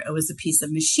whether it was a piece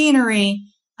of machinery.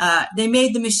 They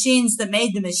made the machines that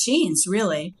made the machines,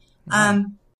 really. Wow.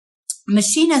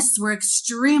 Machinists were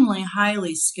extremely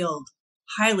highly skilled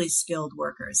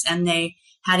workers, and they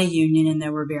had a union and they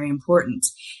were very important.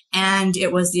 And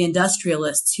it was the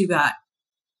industrialists who got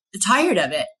tired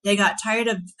of it. They got tired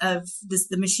of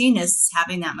the machinists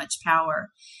having that much power.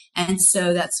 And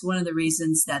so that's one of the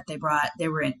reasons that they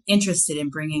were interested in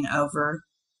bringing over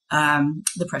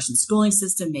the Prussian schooling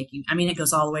system, it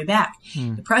goes all the way back.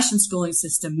 The Prussian schooling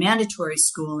system, mandatory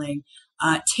schooling,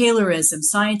 Taylorism,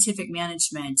 scientific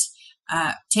management,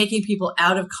 taking people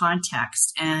out of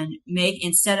context and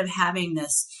instead of having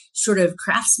this sort of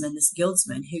craftsman, this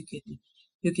guildsman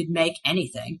who could make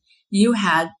anything, you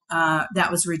had,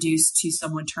 that was reduced to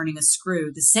someone turning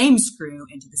the same screw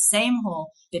into the same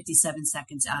hole 57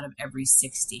 seconds out of every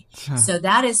 60. So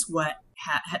that is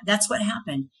that's what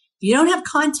happened. If you don't have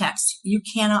context, you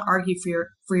cannot argue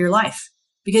for your life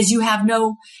because you have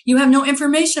no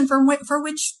information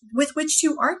with which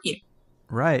to argue.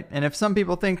 Right. And if some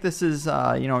people think this is,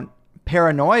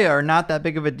 paranoia or not that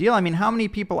big of a deal, I mean, how many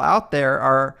people out there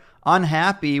are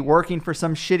unhappy working for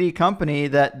some shitty company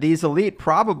that these elite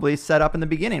probably set up in the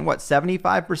beginning? What,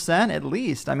 75% at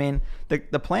least? I mean,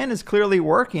 the plan is clearly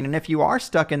working. And if you are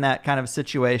stuck in that kind of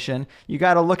situation, you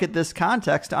got to look at this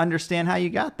context to understand how you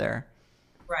got there.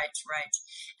 Right.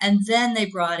 And then they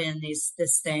brought in this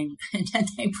thing, and then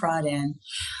they brought in,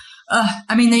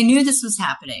 they knew this was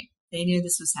happening.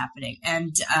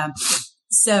 And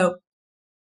so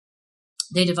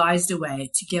they devised a way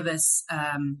to give us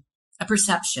a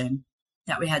perception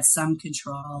that we had some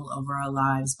control over our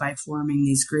lives by forming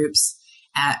these groups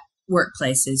at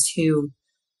workplaces who,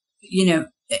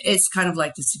 it's kind of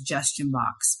like the suggestion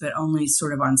box, but only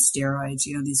sort of on steroids,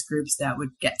 these groups that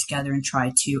would get together and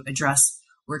try to address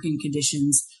working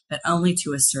conditions, but only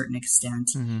to a certain extent.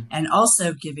 And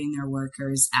also giving their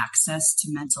workers access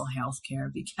to mental health care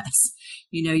because,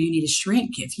 you need a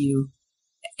shrink if you're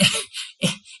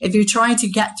trying to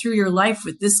get through your life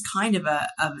with this kind of a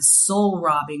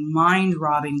soul-robbing,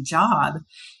 mind-robbing job,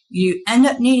 you end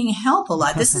up needing help a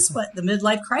lot. This is what the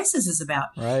midlife crisis is about.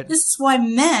 Right. This is why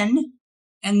men,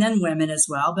 and then women as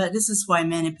well, but this is why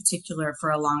men in particular for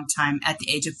a long time at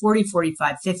the age of 40,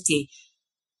 45, 50,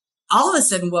 all of a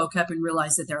sudden woke up and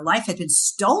realized that their life had been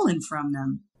stolen from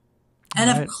them. And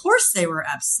Of course they were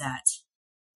upset.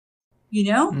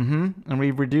 And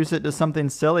we reduce it to something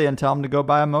silly and tell them to go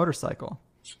buy a motorcycle.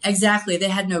 Exactly. They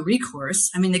had no recourse.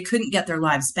 They couldn't get their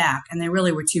lives back, and they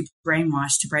really were too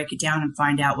brainwashed to break it down and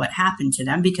find out what happened to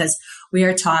them, because we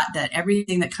are taught that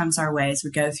everything that comes our way as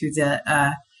we go through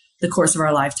the course of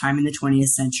our lifetime in the 20th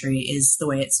century is the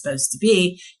way it's supposed to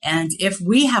be. And if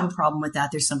we have a problem with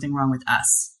that, there's something wrong with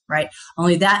us, right?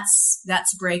 Only that's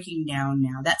breaking down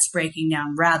now. That's breaking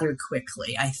down rather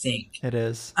quickly, I think. It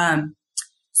is.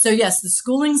 So yes, the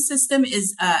schooling system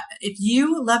is, if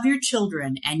you love your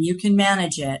children and you can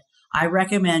manage it, I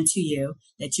recommend to you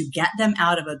that you get them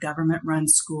out of a government-run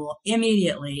school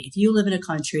immediately. If you live in a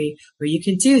country where you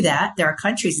can do that, there are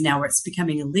countries now where it's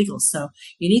becoming illegal. So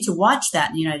you need to watch that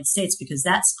in the United States because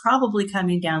that's probably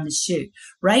coming down the chute.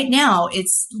 Right now,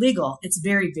 it's legal. It's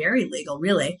very, very legal,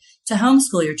 really, to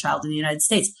homeschool your child in the United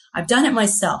States. I've done it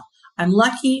myself. I'm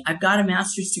lucky. I've got a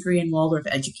master's degree in Waldorf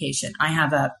education. I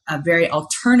have a very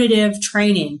alternative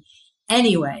training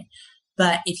anyway.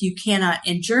 But if you cannot,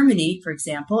 in Germany, for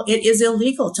example, it is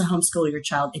illegal to homeschool your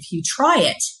child. If you try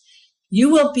it,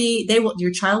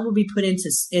 your child will be put into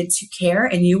care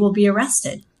and you will be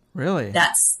arrested. Really?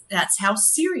 That's how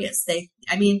serious they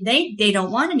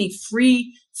don't want any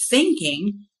free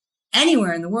thinking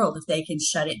anywhere in the world if they can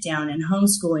shut it down. And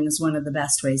homeschooling is one of the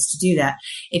best ways to do that.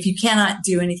 If you cannot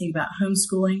do anything about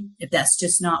homeschooling, if that's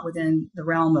just not within the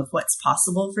realm of what's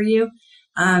possible for you,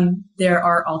 there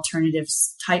are alternative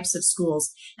types of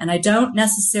schools. And I don't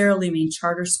necessarily mean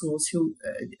charter schools,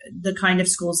 the kind of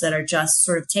schools that are just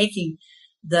sort of taking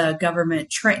the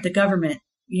government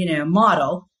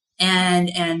model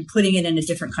and putting it in a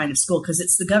different kind of school, because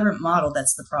it's the government model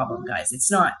that's the problem, guys. It's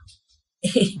not.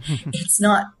 It's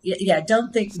not. Yeah,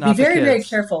 don't think. Be very, very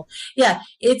careful. Yeah,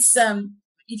 it's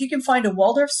if you can find a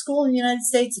Waldorf school in the United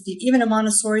States, even a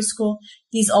Montessori school,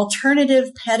 these alternative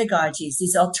pedagogies,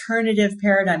 these alternative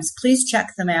paradigms, please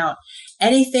check them out.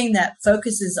 Anything that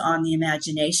focuses on the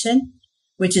imagination,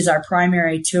 which is our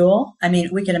primary tool.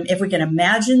 If we can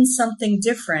imagine something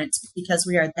different because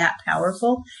we are that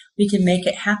powerful, we can make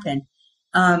it happen.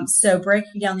 So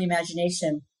breaking down the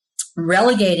imagination,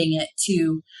 relegating it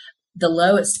to the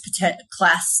lowest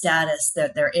class status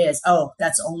that there is. Oh,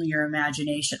 that's only your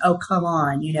imagination. Oh, come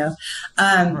on,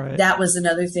 Right. That was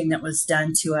another thing that was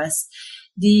done to us.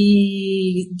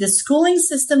 The schooling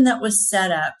system that was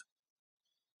set up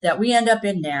that we end up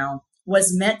in now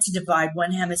was meant to divide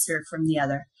one hemisphere from the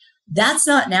other. That's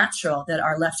not natural that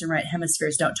our left and right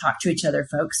hemispheres don't talk to each other,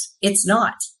 folks. It's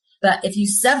not. But if you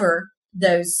sever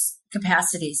those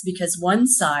capacities because one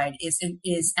side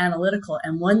is analytical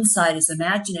and one side is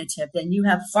imaginative, then you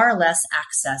have far less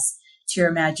access to your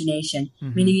imagination,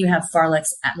 meaning you have far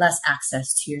less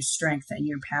access to your strength and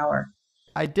your power.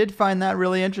 I did find that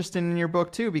really interesting in your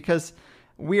book too, because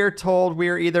we are told we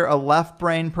are either a left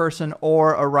brain person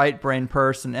or a right brain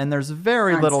person, and there's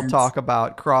very little talk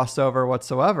about crossover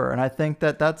whatsoever. And I think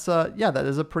that that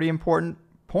is a pretty important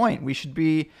point. We should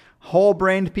be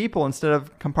whole-brained people instead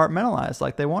of compartmentalized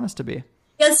like they want us to be.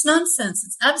 It's nonsense.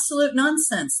 It's absolute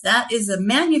nonsense. That is a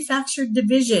manufactured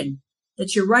division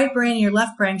that your right brain and your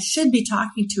left brain should be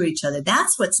talking to each other.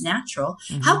 That's what's natural.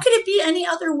 How could it be any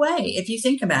other way if you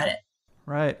think about it?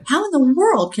 Right. How in the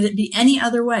world could it be any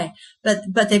other way?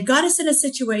 But they've got us in a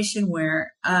situation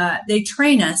where they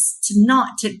train us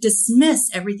to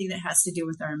dismiss everything that has to do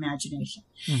with our imagination.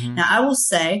 Now, I will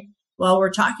say, while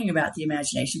we're talking about the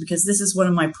imagination, because this is one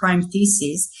of my prime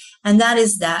theses, and that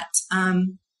is that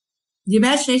the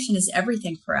imagination is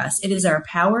everything for us. It is our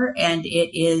power, and it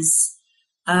is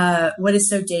what is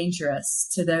so dangerous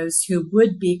to those who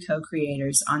would be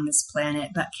co-creators on this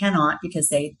planet, but cannot because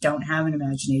they don't have an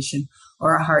imagination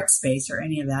or a heart space or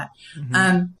any of that.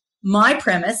 My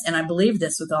premise, and I believe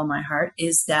this with all my heart,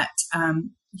 is that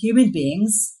human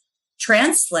beings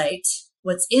translate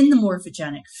what's in the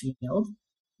morphogenic field,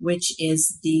 which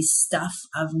is the stuff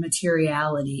of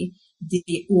materiality,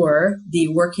 or the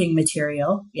working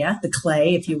material, the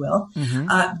clay, if you will.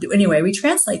 Anyway, we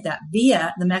translate that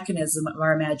via the mechanism of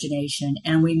our imagination,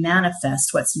 and we manifest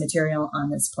what's material on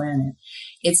this planet.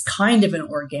 It's kind of an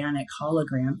organic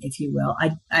hologram, if you will.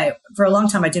 I for a long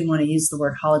time, I didn't want to use the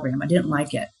word hologram. I didn't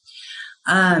like it.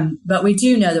 But we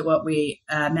do know that what we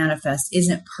manifest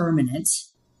isn't permanent.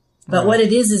 But what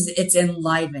it is it's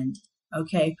enlivened.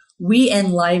 Okay. We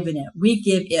enliven it. We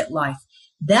give it life.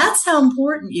 That's how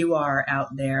important you are out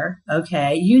there.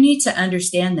 Okay. You need to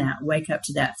understand that, wake up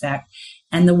to that fact.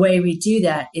 And the way we do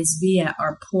that is via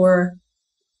our poor,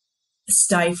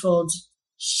 stifled,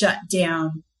 shut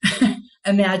down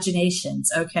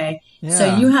imaginations. Okay. Yeah.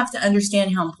 So you have to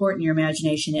understand how important your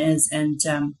imagination is and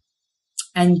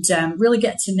really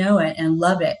get to know it and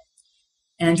love it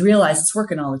and realize it's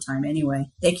working all the time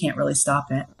anyway. They can't really stop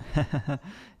it.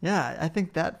 Yeah, I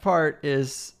think that part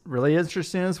is really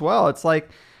interesting as well. It's like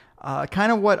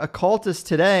kind of what occultists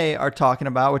today are talking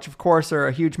about, which of course are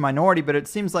a huge minority, but it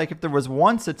seems like if there was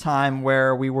once a time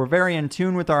where we were very in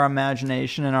tune with our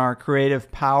imagination and our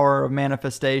creative power of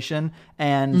manifestation,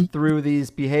 and through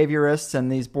these behaviorists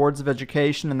and these boards of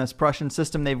education and this Prussian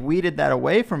system, they've weeded that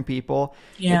away from people.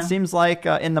 It seems like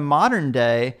in the modern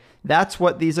day, that's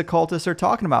what these occultists are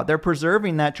talking about. They're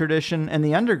preserving that tradition in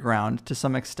the underground to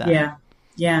some extent.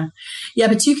 Yeah,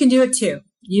 but you can do it too.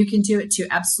 You can do it too.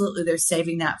 Absolutely. They're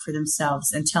saving that for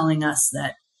themselves and telling us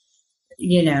that,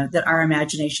 that our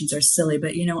imaginations are silly,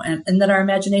 but, and that our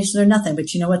imaginations are nothing.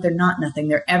 But you know what? They're not nothing.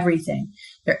 They're everything.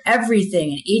 They're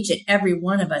everything. And each and every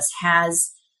one of us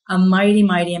has a mighty,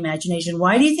 mighty imagination.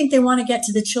 Why do you think they want to get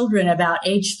to the children about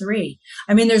age 3?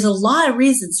 I mean, there's a lot of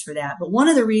reasons for that. But one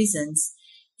of the reasons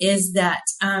is that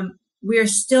we are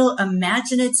still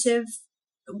imaginative.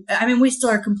 I mean, we still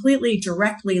are completely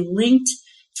directly linked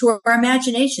to our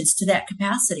imaginations, to that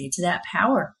capacity, to that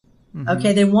power.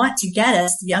 Okay. They want to get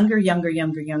us younger.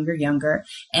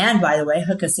 And by the way,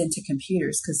 hook us into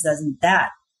computers, because doesn't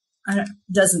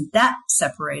that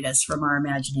separate us from our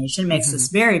imagination? Makes us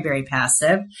very, very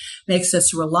passive, makes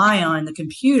us rely on the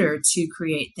computer to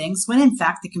create things, when in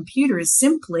fact the computer is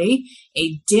simply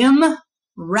a dim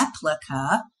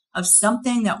replica of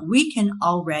something that we can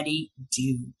already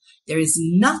do. There is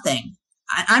nothing,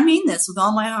 I mean this with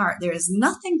all my heart, there is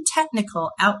nothing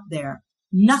technical out there,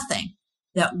 nothing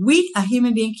that a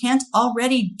human being, can't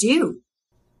already do.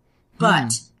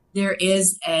 But there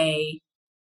is an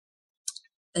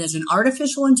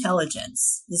artificial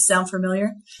intelligence. Does this sound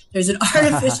familiar? There's an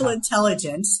artificial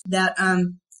intelligence that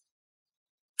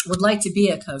would like to be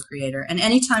a co-creator. And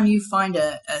anytime you find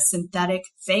a synthetic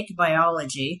fake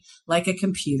biology, like a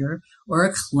computer or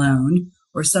a clone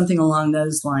or something along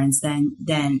those lines, then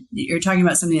you're talking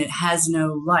about something that has no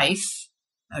life.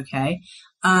 Okay.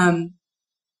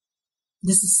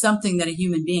 This is something that a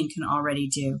human being can already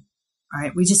do. All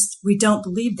right. We don't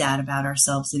believe that about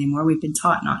ourselves anymore. We've been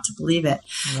taught not to believe it.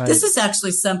 Right. This is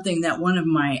actually something that one of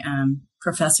my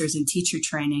professors in teacher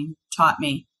training taught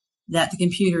me, that the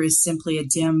computer is simply a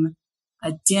dim,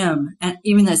 and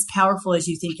even as powerful as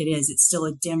you think it is, it's still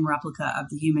a dim replica of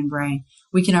the human brain.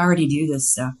 We can already do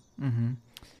this stuff. Mm-hmm.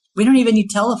 We don't even need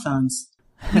telephones.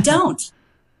 We don't.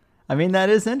 I mean, that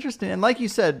is interesting. And like you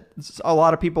said, a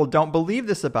lot of people don't believe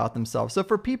this about themselves. So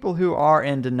for people who are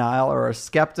in denial or are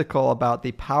skeptical about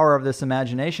the power of this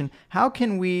imagination, how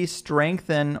can we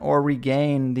strengthen or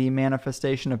regain the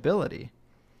manifestation ability?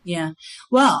 Yeah.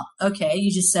 Well, okay. You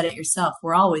just said it yourself.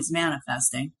 We're always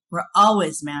manifesting. We're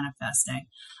always manifesting.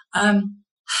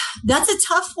 That's a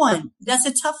tough one. That's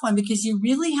a tough one because you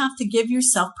really have to give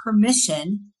yourself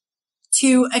permission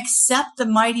to accept the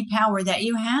mighty power that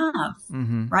you have,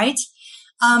 right?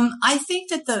 I think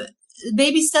that the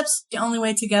baby steps are the only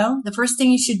way to go. The first thing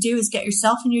you should do is get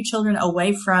yourself and your children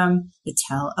away from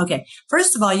Okay,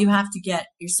 first of all, you have to get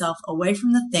yourself away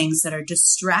from the things that are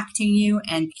distracting you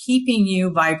and keeping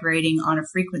you vibrating on a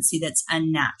frequency that's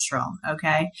unnatural,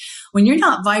 okay? When you're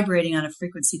not vibrating on a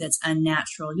frequency that's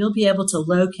unnatural, you'll be able to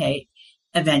locate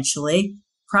eventually,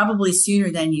 probably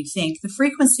sooner than you think, the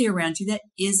frequency around you that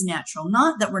is natural.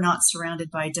 Not that we're not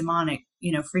surrounded by demonic,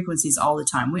 frequencies all the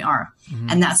time. We are.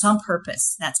 And that's on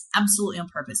purpose. That's absolutely on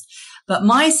purpose. But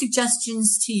my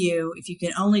suggestions to you, if you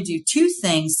can only do two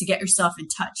things to get yourself in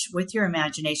touch with your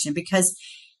imagination, because,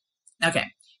 okay,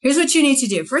 here's what you need to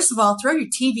do. First of all, throw your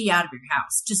TV out of your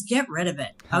house. Just get rid of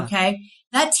it. Okay.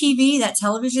 That TV, that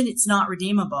television, it's not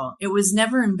redeemable. It was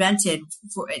never invented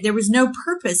there was no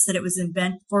purpose that it was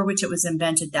for which it was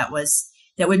invented that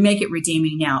would make it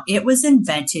redeeming now. It was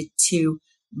invented to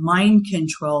mind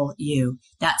control you.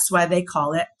 That's why they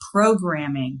call it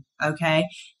programming. Okay.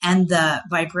 And the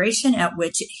vibration at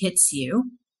which it hits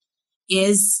you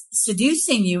is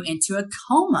seducing you into a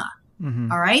coma.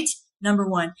 All right. Number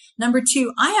one. Number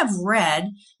two, I have read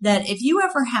that if you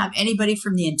ever have anybody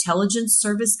from the intelligence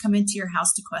service come into your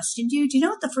house to question you, do you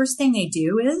know what the first thing they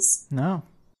do is? No.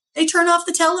 They turn off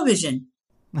the television.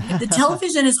 If the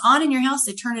television is on in your house,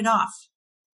 they turn it off.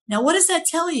 Now, what does that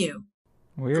tell you?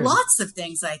 Weird. Lots of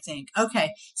things, I think.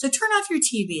 Okay, so turn off your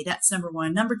TV. That's number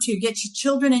one. Number two, get your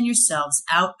children and yourselves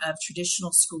out of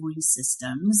traditional schooling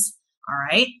systems. All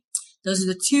right? Those are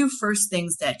the two first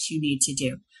things that you need to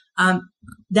do.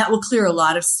 That will clear a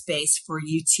lot of space for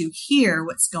you to hear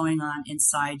what's going on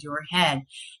inside your head.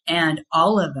 And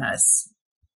all of us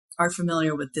are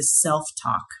familiar with this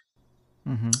self-talk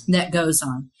that goes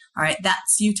on. All right.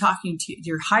 That's you talking to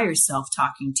your higher self,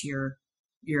 talking to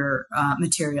your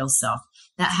material self.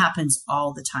 That happens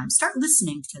all the time. Start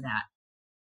listening to that.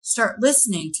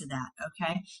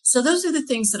 Okay. So those are the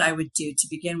things that I would do to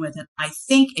begin with. And I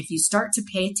think if you start to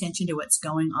pay attention to what's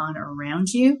going on around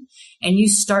you and you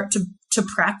start to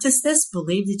practice this,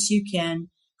 believe that you can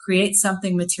create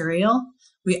something material.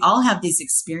 We all have these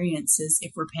experiences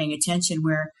if we're paying attention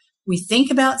where we think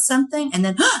about something and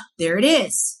then there it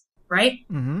is. Right?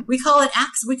 We call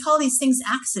these things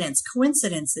accidents,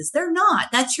 coincidences. They're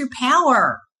not. That's your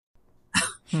power.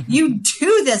 You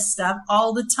do this stuff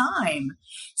all the time.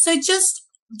 So just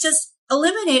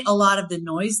eliminate a lot of the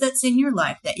noise that's in your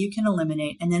life that you can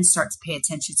eliminate and then start to pay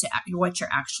attention to what you're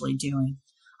actually doing.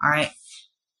 All right.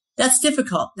 That's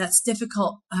difficult. In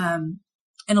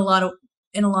a lot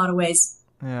of ways.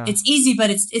 Yeah. It's easy, but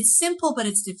it's simple, but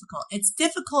it's difficult. It's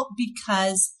difficult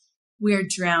because we're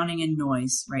drowning in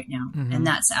noise right now. And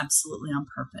that's absolutely on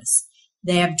purpose.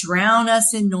 They have drowned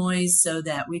us in noise so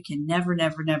that we can never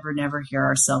hear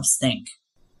ourselves think.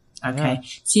 Okay. Yeah.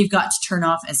 So you've got to turn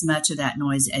off as much of that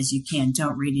noise as you can.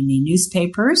 Don't read any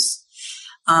newspapers.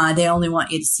 They only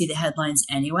want you to see the headlines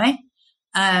anyway.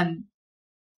 I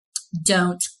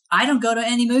don't go to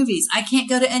any movies. I can't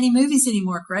go to any movies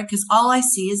anymore, Greg, because all I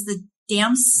see is the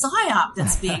damn psyop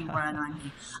that's being run on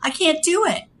me. I can't do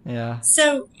it. Yeah.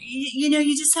 So,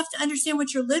 you just have to understand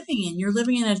what you're living in. You're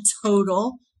living in a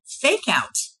total fake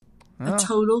out, a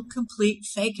total complete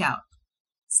fake out.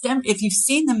 If you've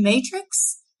seen The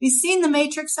Matrix, have you seen The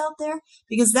Matrix out there?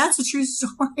 Because that's a true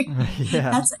story.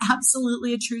 Yeah. That's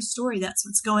absolutely a true story. That's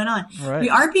what's going on. Right. We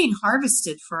are being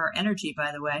harvested for our energy,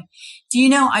 by the way. Do you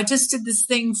know, I just did this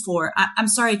thing I'm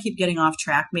sorry I keep getting off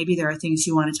track. Maybe there are things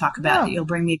you want to talk about that you'll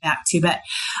bring me back to, but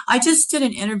I just did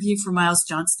an interview for Miles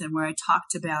Johnston where I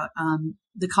talked about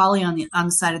the collie on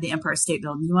the side of the Empire State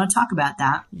Building. You want to talk about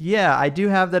that? Yeah, I do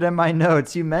have that in my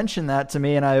notes. You mentioned that to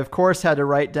me, and I, of course, had to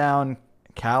write down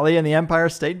Kali and the Empire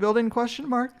State Building, question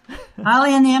mark?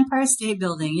 Kali and the Empire State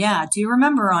Building. Yeah. Do you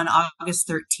remember on August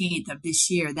 13th of this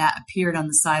year that appeared on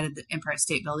the side of the Empire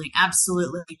State Building?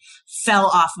 Absolutely fell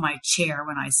off my chair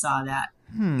when I saw that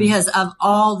because of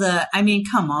all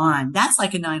come on. That's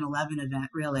like a 9/11 event,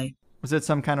 really. Was it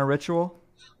some kind of ritual?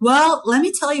 Well, let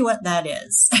me tell you what that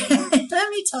is. Let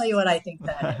me tell you what I think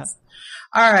that is.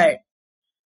 All right.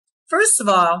 First of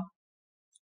all,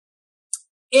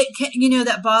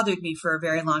 that bothered me for a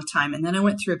very long time. And then I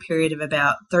went through a period of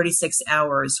about 36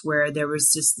 hours where there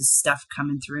was just this stuff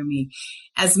coming through me,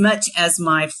 as much as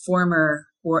my former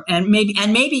and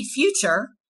maybe future,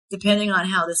 depending on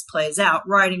how this plays out,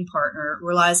 writing partner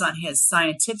relies on his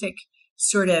scientific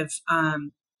sort of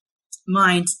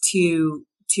mind to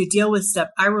deal with stuff.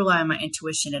 I rely on my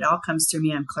intuition. It all comes through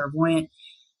me. I'm clairvoyant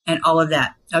and all of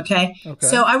that. Okay.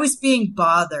 So I was being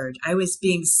bothered. I was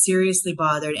being seriously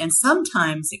bothered. And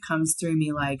sometimes it comes through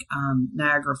me like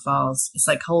Niagara Falls. It's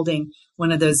like holding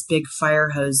one of those big fire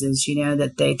hoses,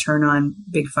 that they turn on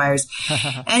big fires.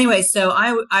 Anyway, so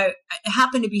I it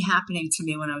happened to be happening to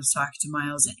me when I was talking to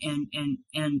Miles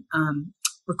and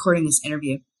recording this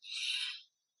interview.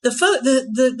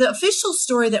 The official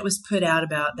story that was put out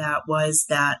about that was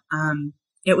that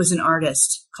it was an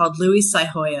artist called Luis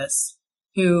Hoyos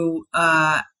who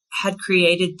had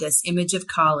created this image of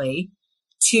Kali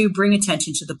to bring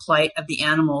attention to the plight of the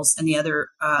animals and the other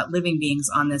living beings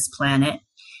on this planet.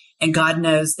 And God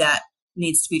knows that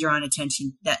needs to be drawn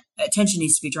attention. That attention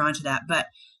needs to be drawn to that. But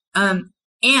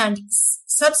and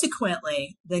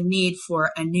subsequently, the need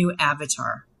for a new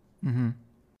avatar. Mm-hmm.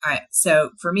 All right.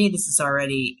 So for me, this is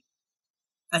already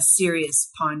a serious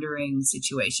pondering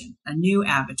situation. A new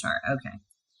avatar. Okay.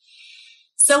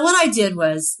 So what I did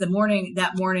was that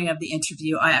morning of the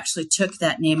interview, I actually took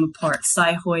that name apart,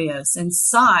 Cy Hoyos, and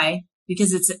Cy,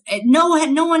 because no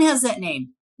one has that name.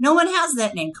 No one has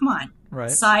that name. Come on. Right.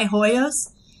 Cy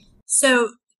Hoyos.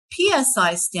 So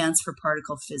PSI stands for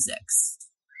particle physics.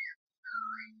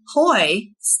 Hoy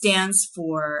stands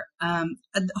for,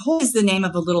 Hoy is the name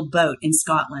of a little boat in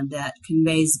Scotland that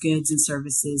conveys goods and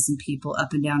services and people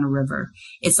up and down a river.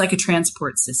 It's like a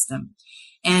transport system.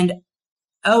 And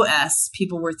OS,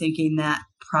 people were thinking that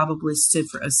probably stood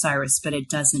for Osiris, but it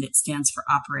doesn't. It stands for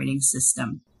operating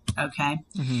system. Okay.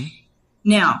 Mm-hmm.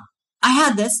 Now, I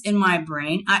had this in my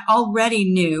brain. I already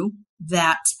knew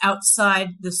that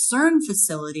outside the CERN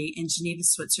facility in Geneva,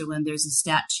 Switzerland, there's a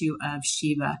statue of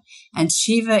Shiva, and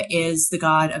Shiva is the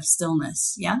god of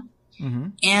stillness. Yeah. Mm-hmm.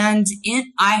 And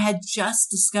I had just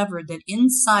discovered that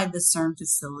inside the CERN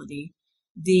facility,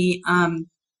 the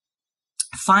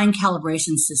fine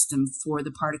calibration system for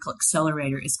the particle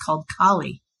accelerator is called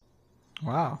Kali.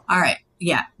 Wow. All right.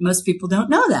 Yeah. Most people don't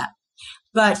know that,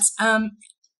 but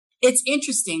it's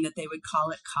interesting that they would call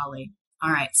it Kali. All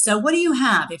right. So what do you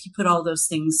have if you put all those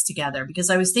things together?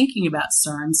 Because I was thinking about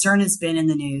CERN. CERN has been in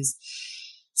the news.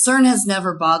 CERN has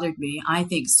never bothered me. I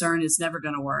think CERN is never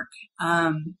going to work.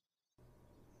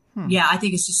 Yeah, I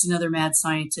think it's just another mad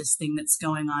scientist thing that's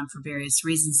going on for various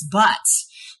reasons. But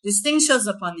this thing shows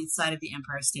up on the side of the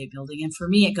Empire State Building. And for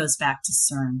me, it goes back to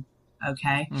CERN.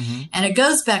 Okay. Mm-hmm. And it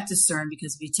goes back to CERN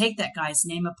because if you take that guy's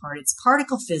name apart, it's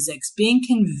particle physics being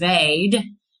conveyed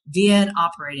via an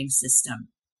operating system.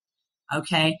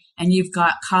 Okay. And you've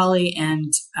got Kali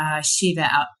and Shiva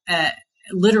out,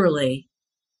 literally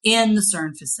in the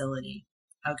CERN facility.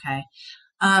 Okay.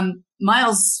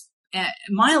 Miles,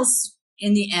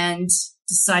 in the end,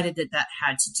 decided that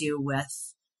had to do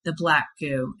with the black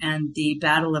goo and the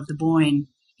Battle of the Boyne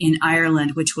in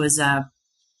Ireland, which was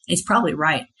it's probably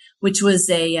right, which was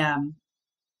a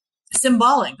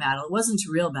symbolic battle. It wasn't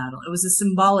a real battle. It was a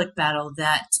symbolic battle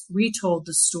that retold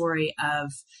the story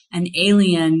of an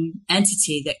alien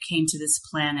entity that came to this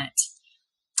planet.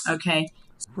 Okay.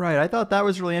 Right. I thought that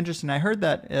was really interesting. I heard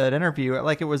that interview,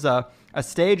 like it was a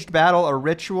staged battle, a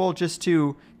ritual just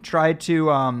to try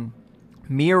to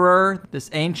mirror this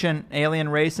ancient alien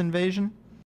race invasion.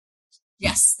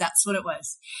 Yes, that's what it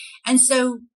was. And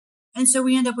so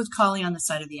we end up with Kali on the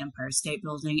side of the Empire State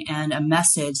Building and a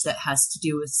message that has to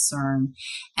do with CERN.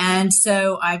 And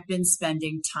so I've been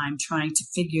spending time trying to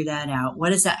figure that out. What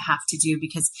does that have to do?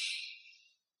 Because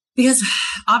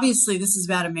obviously this is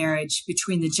about a marriage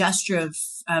between the gesture of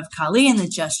Kali and the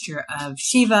gesture of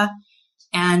Shiva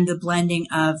and the blending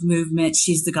of movement.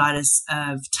 She's the goddess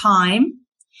of time.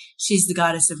 She's the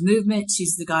goddess of movement.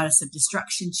 She's the goddess of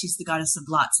destruction. She's the goddess of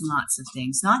lots and lots of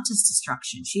things, not just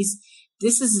destruction.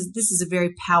 This is a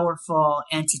very powerful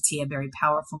entity, a very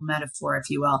powerful metaphor, if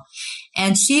you will.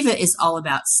 And Shiva is all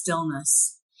about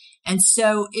stillness. And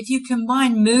so if you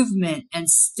combine movement and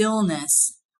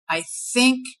stillness, I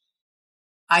think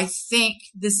I think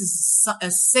this is a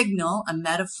signal, a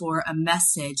metaphor, a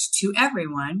message to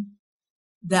everyone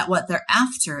that what they're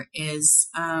after is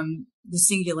the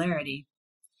singularity.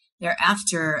 They're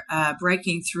after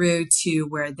breaking through to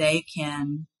where they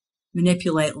can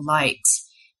manipulate light.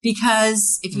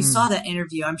 Because if you saw that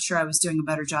interview, I'm sure I was doing a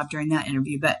better job during that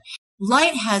interview, but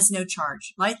light has no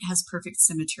charge. Light has perfect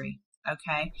symmetry.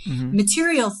 Okay. Mm-hmm.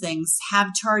 Material things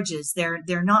have charges.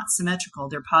 They're not symmetrical.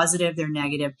 They're positive. They're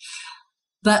negative.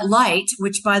 But light,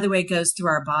 which by the way goes through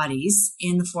our bodies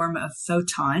in the form of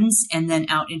photons and then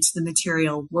out into the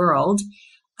material world,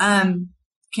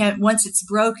 once it's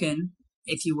broken,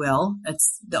 if you will,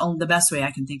 that's the best way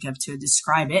I can think of to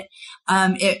describe it.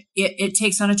 It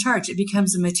takes on a charge. It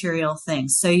becomes a material thing.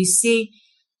 So you see,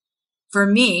 for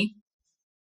me,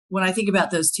 when I think about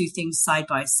those two things side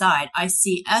by side, I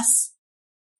see us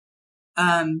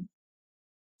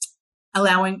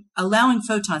allowing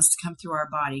photons to come through our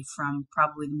body from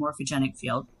probably the morphogenic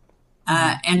field,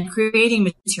 and creating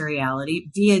materiality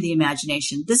via the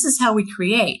imagination. This is how we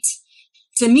create.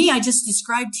 To me, I just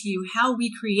described to you how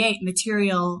we create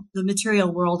the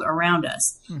material world around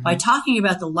us by talking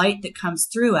about the light that comes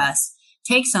through us,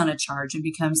 takes on a charge and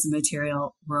becomes the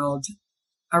material world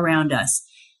around us.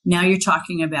 Now you're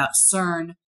talking about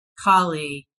CERN,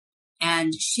 Kali,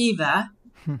 and Shiva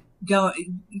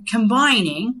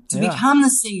combining to become the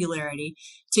singularity,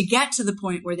 to get to the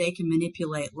point where they can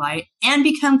manipulate light and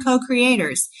become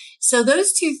co-creators. So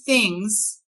those two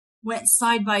things went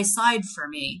side by side for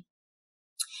me.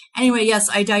 Anyway, yes,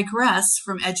 I digress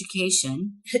from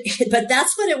education, but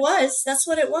that's what it was. That's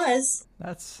what it was.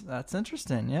 That's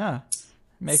interesting. Yeah.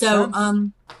 Makes sense.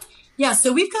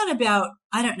 So we've got about,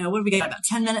 I don't know, what have we got? About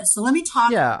 10 minutes. So let me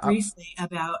talk briefly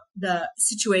about the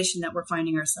situation that we're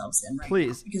finding ourselves in right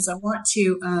now, because I want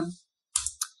to,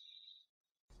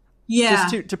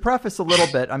 Just to preface a little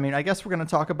bit, I mean, I guess we're going to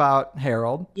talk about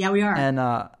Harold. Yeah, we are. And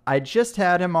I just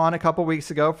had him on a couple weeks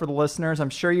ago for the listeners.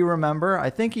 I'm sure you remember. I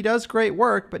think he does great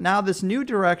work, but now this new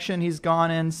direction he's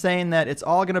gone in, saying that it's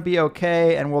all going to be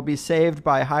okay and we'll be saved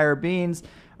by higher beings.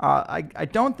 I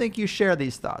don't think you share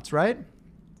these thoughts, right?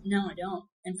 No, I don't.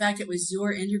 In fact, it was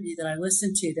your interview that I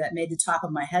listened to that made the top of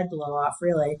my head blow off,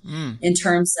 really, in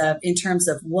terms of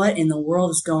what in the world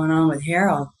is going on with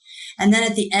Harold. And then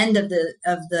at the end of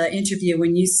the interview,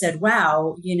 when you said,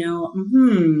 "Wow,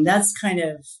 that's kind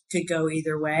of could go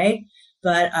either way,"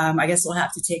 but I guess we'll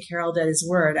have to take Harold at his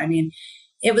word. I mean,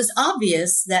 it was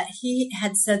obvious that he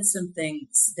had said some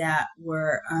things that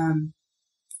were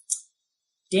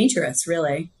dangerous,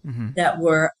 really, that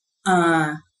were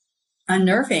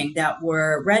unnerving, that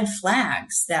were red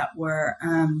flags, that were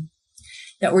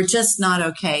just not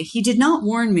okay. He did not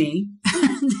warn me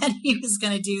that he was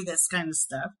going to do this kind of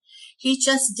stuff. He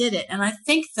just did it. And I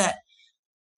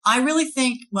really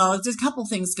think, well, there's a couple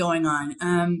things going on.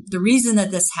 The reason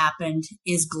that this happened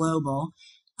is global.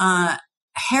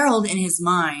 Harold in his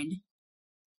mind,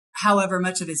 however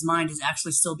much of his mind is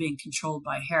actually still being controlled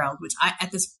by Harold, which I,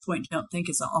 at this point, don't think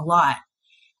is a lot.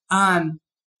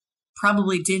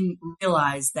 Probably didn't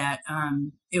realize that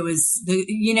it was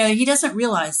he doesn't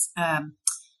realize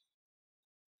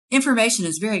information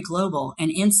is very global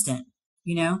and instant.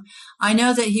 I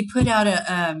know that he put out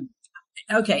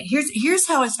okay, here's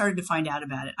how I started to find out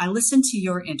about it. I listened to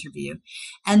your interview,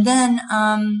 and then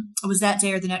it was that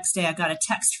day or the next day I got a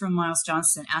text from Miles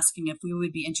Johnston asking if we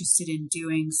would be interested in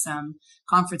doing some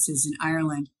conferences in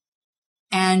Ireland.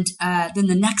 And then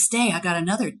the next day I got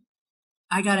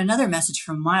another message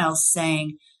from Miles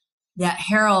saying that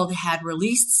Harold had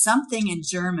released something in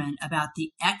German about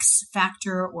the X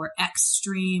factor or X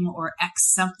stream or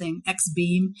X something, X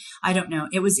beam. I don't know.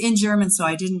 It was in German, so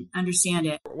I didn't understand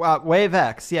it. Wave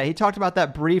X. Yeah, he talked about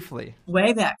that briefly.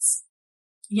 Wave X.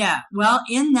 Yeah. Well,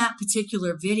 in that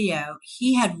particular video,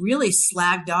 he had really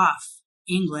slagged off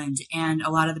England and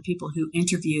a lot of the people who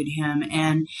interviewed him,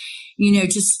 and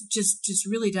just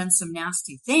really done some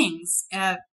nasty things.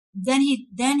 Then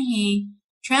he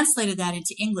translated that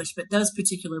into English, but those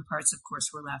particular parts, of course,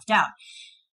 were left out.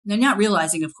 They're not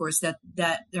realizing, of course, that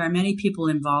there are many people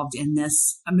involved in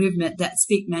this movement that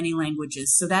speak many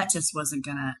languages. So that just wasn't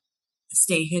going to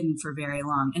stay hidden for very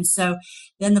long. And so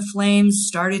then the flames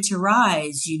started to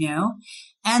rise,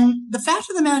 And the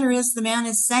fact of the matter is the man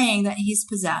is saying that he's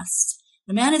possessed.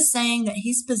 The man is saying that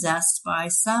he's possessed by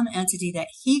some entity that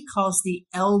he calls the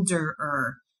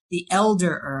Elderer. The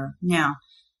Elderer. Now,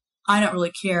 I don't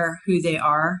really care who they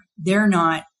are. They're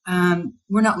not,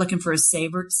 we're not looking for a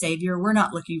savior. We're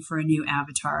not looking for a new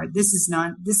avatar.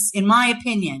 In my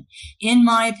opinion,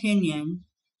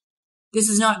 this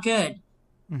is not good.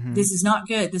 Mm-hmm. This is not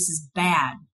good. This is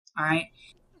bad. All right.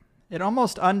 It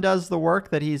almost undoes the work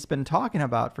that he's been talking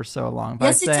about for so long by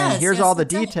Yes, it saying, does. here's Yes, all the it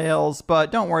does. details,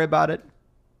 but don't worry about it.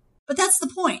 But that's the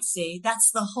point, see?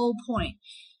 That's the whole point.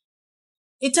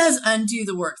 It does undo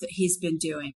the work that he's been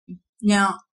doing.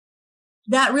 Now,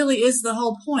 that really is the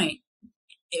whole point.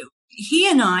 He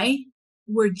and I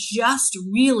were just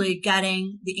really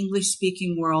getting the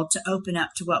English-speaking world to open up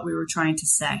to what we were trying to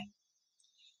say.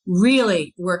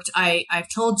 Really worked. I've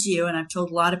told you, and I've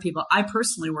told a lot of people, I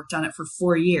personally worked on it for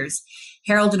 4 years.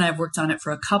 Harold and I have worked on it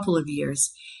for a couple of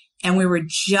years. And we were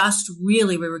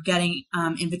getting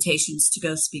invitations to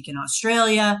go speak in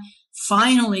Australia,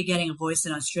 finally getting a voice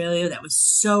in Australia. That was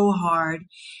so hard.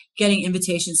 Getting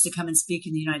invitations to come and speak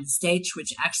in the United States,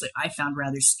 which actually I found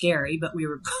rather scary, but we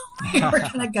were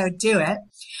going to go do it.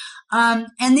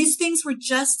 And these things were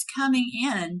just coming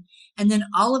in. And then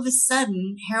all of a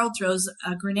sudden, Harold throws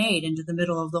a grenade into the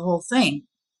middle of the whole thing,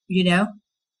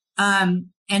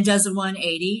 and does a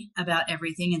 180 about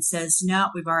everything and says, no,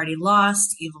 we've already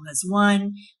lost. Evil has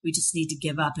won. We just need to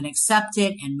give up and accept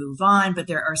it and move on. But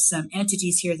there are some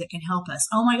entities here that can help us.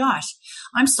 Oh my gosh.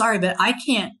 I'm sorry, but I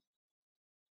can't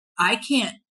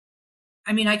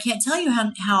tell you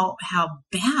how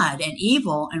bad and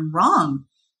evil and wrong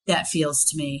that feels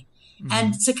to me. Mm-hmm.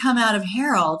 And to come out of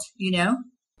Harold,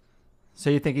 So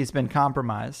you think he's been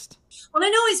compromised? Well, I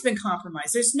know he's been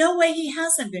compromised. There's no way he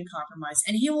hasn't been compromised.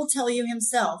 And he will tell you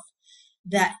himself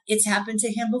that it's happened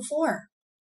to him before.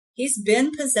 He's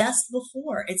been possessed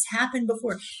before. It's happened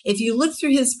before. If you look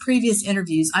through his previous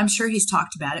interviews, I'm sure he's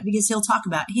talked about it because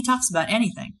he talks about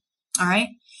anything. All right.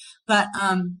 But,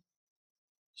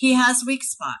 he has weak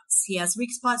spots. He has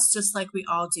weak spots just like we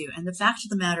all do. And the fact of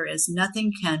the matter is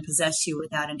nothing can possess you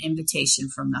without an invitation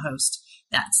from the host.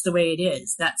 That's the way it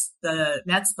is. That's the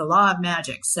law of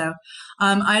magic. So,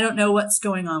 I don't know what's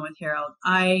going on with Harold.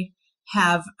 I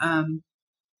have,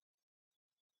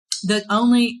 the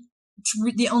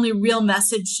only real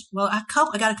message, I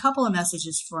got a couple of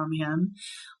messages from him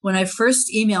when I first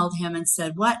emailed him and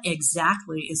said, what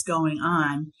exactly is going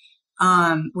on?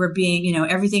 We're being,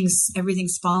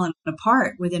 everything's fallen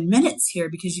apart within minutes here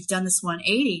because you've done this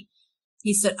 180.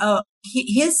 He said,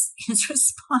 his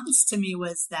response to me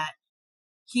was that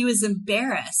he was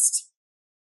embarrassed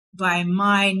by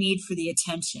my need for the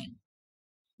attention.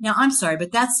 Now, I'm sorry,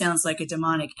 but that sounds like a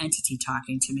demonic entity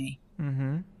talking to me.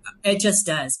 Mm-hmm. It just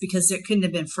does, because it couldn't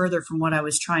have been further from what I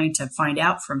was trying to find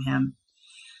out from him.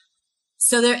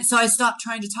 So I stopped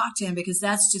trying to talk to him because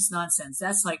that's just nonsense.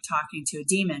 That's like talking to a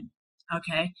demon.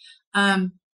 Okay.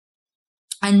 And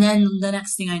then the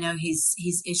next thing I know,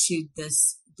 he's issued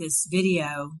this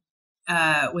video,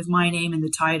 with my name in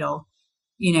the title,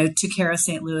 to Cara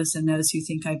St. Louis and those who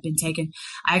think I've been taken.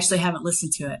 I actually haven't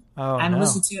listened to it. Oh, I haven't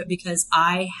listened to it because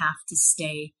I have to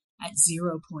stay at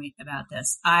 0 point about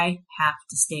this. I have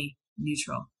to stay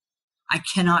neutral. I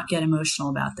cannot get emotional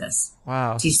about this.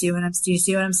 Wow. Do you see what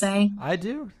I'm saying? I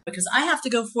do. Because I have to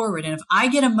go forward. And if I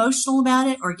get emotional about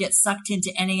it or get sucked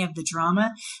into any of the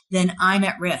drama, then I'm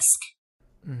at risk.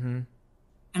 Mm-hmm.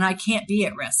 And I can't be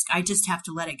at risk. I just have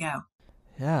to let it go.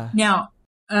 Yeah. Now,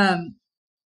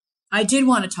 I did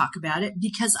want to talk about it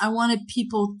because I wanted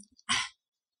people,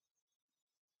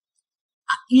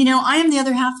 I am the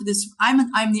other half of this.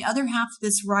 I'm the other half of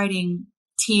this writing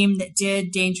team that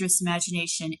did Dangerous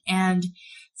Imagination. And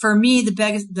for me, the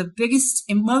biggest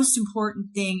and most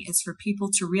important thing is for people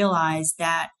to realize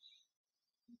that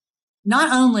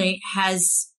not only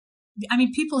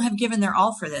people have given their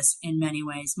all for this in many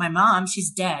ways. My mom, she's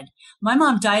dead. My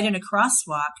mom died in a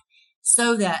crosswalk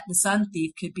so that the Sun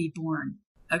Thief could be born.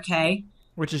 Okay.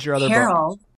 Which is your other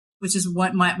Harold, book? Which is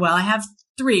I have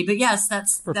 3, but yes,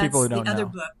 that's people who don't the other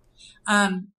know. book.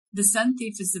 The Sun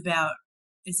Thief is about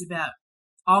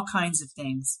all kinds of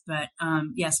things. But,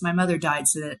 yes, my mother died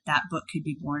so that book could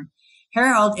be born.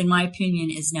 Harold, in my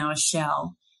opinion, is now a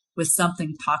shell with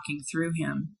something talking through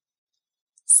him.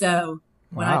 So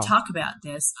when I talk about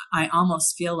this, I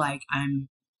almost feel like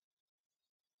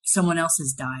someone else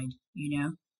has died,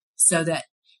 so that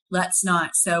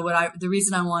the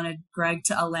reason I wanted Greg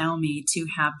to allow me to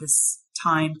have this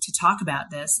time to talk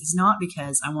about this is not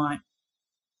because I want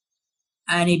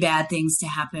any bad things to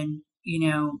happen,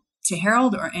 to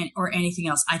Harold or anything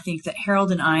else. I think that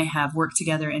Harold and I have worked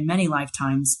together in many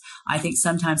lifetimes. I think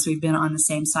sometimes we've been on the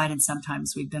same side and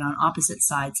sometimes we've been on opposite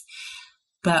sides.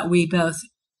 But we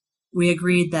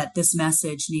agreed that this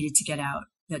message needed to get out,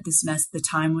 that the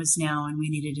time was now and we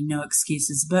needed a no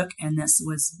excuses book. And this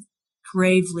was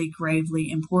gravely,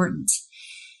 gravely important.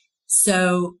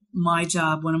 So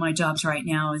one of my jobs right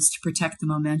now is to protect the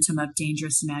momentum of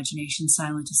dangerous imagination,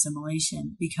 silent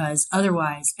assimilation, because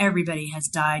otherwise everybody has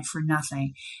died for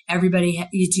nothing. Do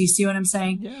you see what I'm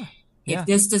saying? Yeah. If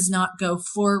this does not go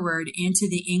forward into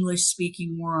the English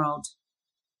speaking world,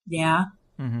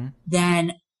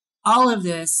 then all of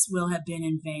this will have been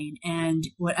in vain. And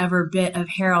whatever bit of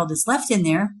Harold is left in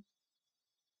there,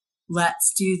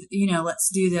 let's do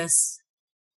this.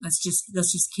 Let's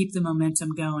just keep the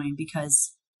momentum going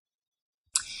because,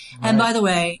 right. And by the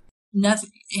way,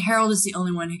 Harold is the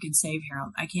only one who can save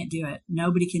Harold. I can't do it.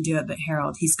 Nobody can do it but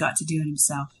Harold. He's got to do it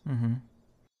himself. Mm-hmm.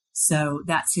 So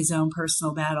that's his own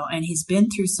personal battle. And he's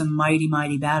been through some mighty,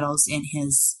 mighty battles in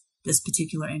this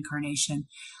particular incarnation.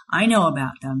 I know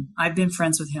about them. I've been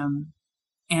friends with him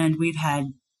and we've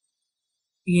had,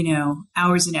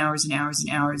 hours and hours and hours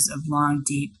and hours of long,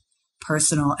 deep,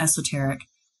 personal, esoteric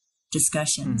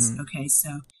discussions. Mm-hmm. Okay.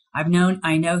 So I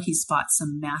know he's fought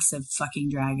some massive fucking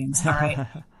dragons. All right.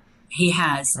 He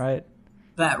has. Right.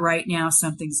 But right now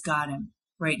something's got him.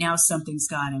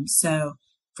 So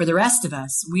for the rest of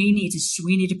us, we need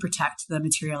to protect the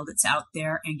material that's out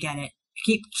there and get it.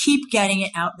 Keep getting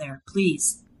it out there,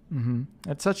 please. Mm-hmm.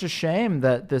 It's such a shame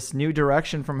that this new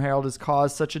direction from Harold has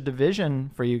caused such a division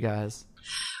for you guys.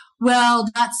 Well,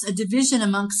 that's a division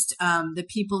amongst the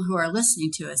people who are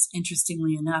listening to us.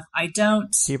 Interestingly enough,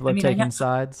 people are taking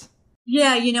sides.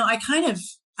 Yeah, I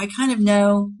kind of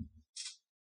know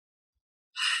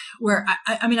where.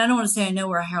 I don't want to say I know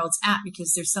where Harold's at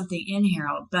because there's something in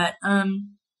Harold, but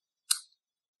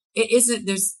it isn't.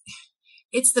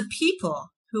 It's the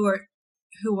people who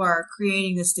are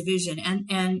creating this division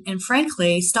and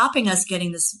frankly stopping us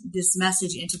getting this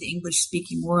message into the English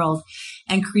speaking world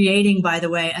and creating, by the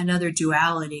way, another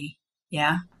duality.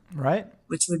 Yeah. Right.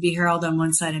 Which would be Harold on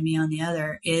one side and me on the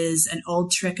other is an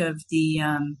old trick of the,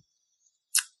 I'm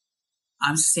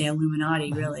just say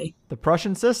Illuminati, really. The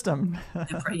Prussian system.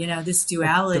 This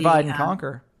duality. Divide and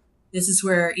conquer. This is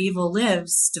where evil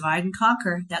lives. Divide and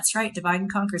conquer. That's right. Divide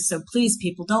and conquer. So please,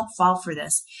 people, don't fall for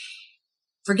this.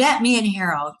 Forget me and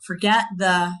Harold. Forget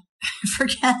the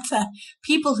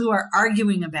people who are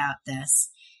arguing about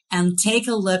this and take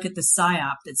a look at the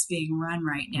psyop that's being run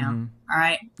right now. Mm-hmm. All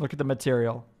right. Look at the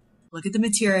material.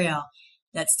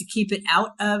 That's to keep it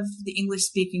out of the English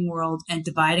speaking world and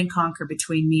divide and conquer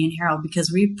between me and Harold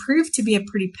because we proved to be a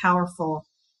pretty powerful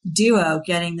duo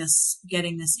getting this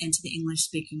into the English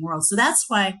speaking world. So that's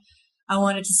why I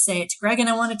wanted to say it to Greg, and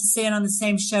I wanted to say it on the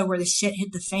same show where the shit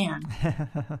hit the fan.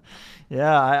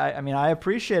 Yeah, I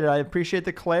appreciate it. I appreciate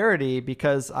the clarity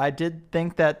because I did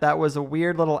think that was a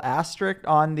weird little asterisk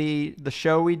on the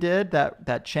show we did,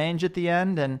 that change at the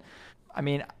end. And I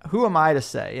mean, who am I to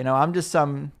say? I'm just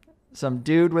some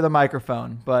dude with a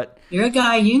microphone, but you're a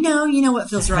guy, you know what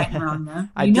feels right and wrong, though.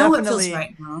 You know what feels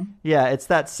right and wrong. Yeah, it's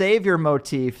that savior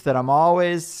motif that I'm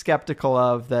always skeptical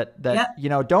of that, yep.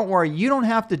 Don't worry, you don't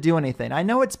have to do anything. I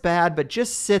know it's bad, but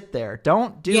just sit there.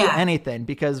 Don't do anything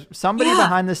because somebody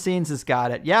behind the scenes has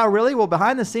got it. Yeah, really? Well,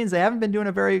 behind the scenes, they haven't been doing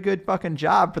a very good fucking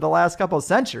job for the last couple of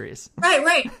centuries.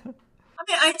 Right.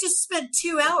 I just spent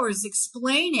 2 hours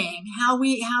explaining how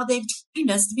they've trained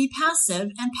us to be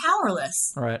passive and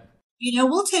powerless. Right.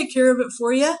 We'll take care of it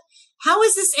for you. How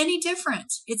is this any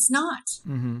different? It's not.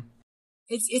 Mm-hmm.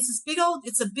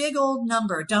 It's a big old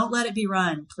number. Don't let it be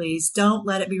run, please. Don't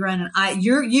let it be run. And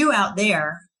you out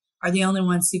there are the only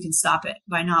ones who can stop it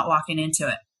by not walking into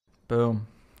it. Boom.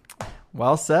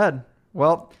 Well said.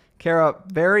 Well, Cara,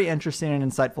 very interesting and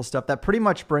insightful stuff. That pretty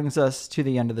much brings us to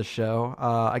the end of the show.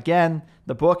 Again,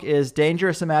 the book is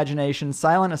Dangerous Imagination,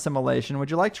 Silent Assimilation. Would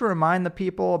you like to remind the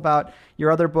people about your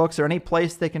other books or any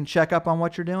place they can check up on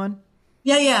what you're doing?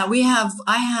 Yeah.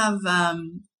 I have a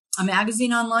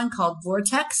magazine online called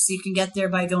Vortex. You can get there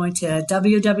by going to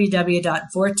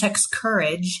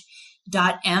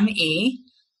www.vortexcourage.me.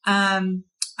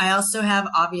 I also have,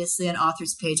 obviously, an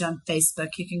author's page on Facebook.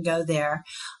 You can go there.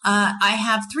 I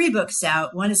have 3 books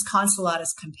out. One is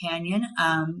Consolata's Companion,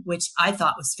 which I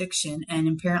thought was fiction. And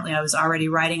apparently I was already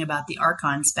writing about the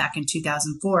Archons back in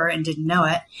 2004 and didn't know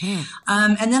it.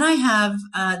 And then I have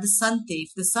The Sun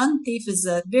Thief. The Sun Thief is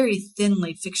a very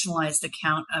thinly fictionalized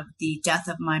account of the death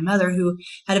of my mother, who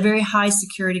had a very high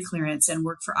security clearance and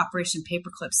worked for Operation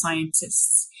Paperclip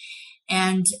scientists.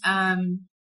 And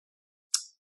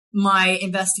my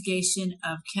investigation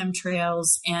of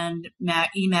chemtrails and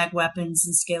EMAG weapons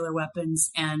and scalar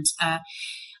weapons. And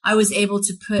I was able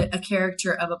to put a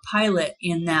character of a pilot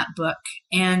in that book.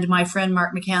 And my friend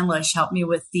Mark McCandlish helped me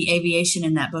with the aviation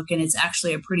in that book. And it's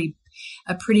actually a pretty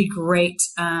great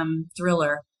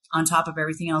thriller. on top of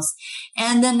everything else.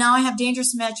 And then now I have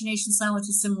Dangerous Imagination, Silent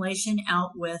Assimilation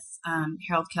out with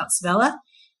Harold Kautzvella.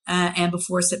 And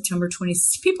before September 20,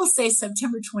 people say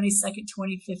September 22nd,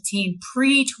 2015,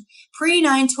 pre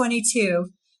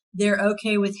 9/22, they're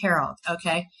okay with Harold.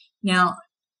 Okay. Now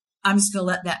I'm just going to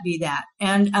let that be that.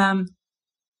 And then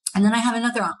I have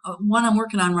another one I'm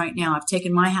working on right now. I've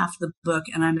taken my half of the book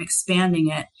and I'm expanding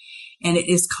it. And it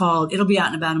is called, it'll be out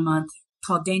in about a month,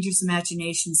 called Dangerous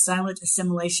Imagination, Silent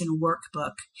Assimilation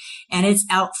Workbook. And it's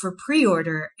out for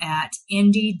pre-order at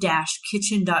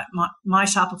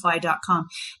indie-kitchen.myshopify.com.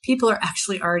 People are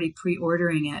actually already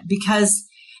pre-ordering it because,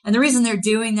 and the reason they're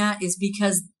doing that is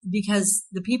because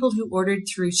the people who ordered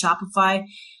through Shopify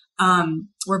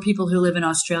were people who live in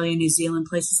Australia, New Zealand,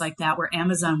 places like that, where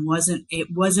Amazon wasn't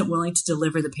willing to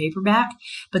deliver the paperback,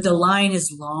 but the line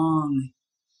is long.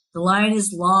 The line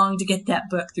is long to get that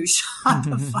book through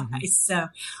Shopify. So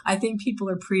I think people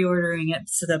are pre-ordering it,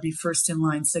 so they'll be first in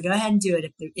line. So go ahead and do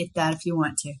it if you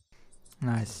want to.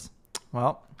 Nice.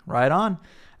 Well, right on.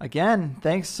 Again,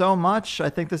 thanks so much. I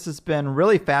think this has been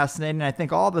really fascinating. I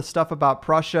think all the stuff about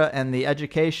Prussia and the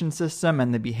education system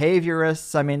and the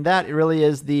behaviorists, I mean, that really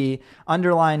is the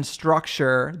underlying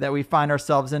structure that we find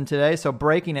ourselves in today. So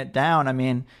breaking it down, I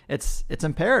mean, it's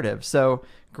imperative. So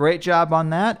great job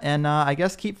on that. And I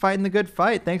guess keep fighting the good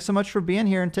fight. Thanks so much for being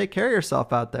here and take care of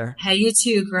yourself out there. Hey, you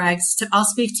too, Greg. I'll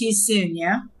speak to you soon,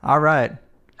 yeah? All right.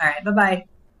 All right. Bye-bye.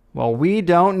 Well, we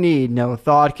don't need no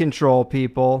thought control,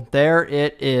 people. There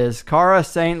it is, Cara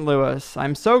St. Louis.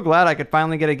 I'm so glad I could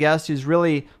finally get a guest who's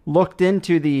really looked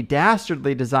into the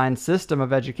dastardly designed system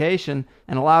of education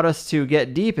and allowed us to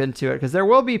get deep into it, because there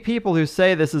will be people who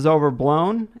say this is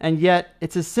overblown, and yet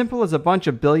it's as simple as a bunch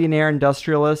of billionaire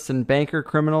industrialists and banker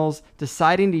criminals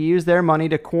deciding to use their money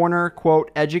to corner, quote,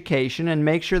 education and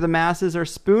make sure the masses are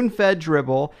spoon-fed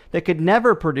dribble that could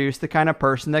never produce the kind of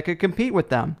person that could compete with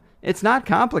them. It's not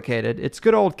complicated. It's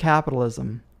good old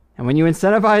capitalism. And when you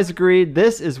incentivize greed,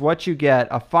 this is what you get.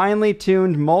 A finely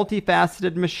tuned,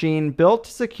 multifaceted machine built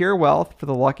to secure wealth for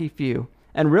the lucky few.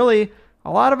 And really,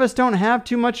 a lot of us don't have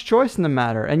too much choice in the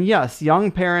matter. And yes, young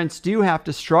parents do have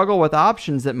to struggle with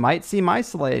options that might seem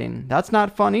isolating. That's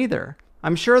not fun either.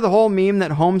 I'm sure the whole meme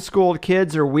that homeschooled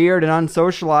kids are weird and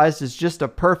unsocialized is just a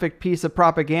perfect piece of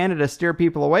propaganda to steer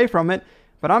people away from it,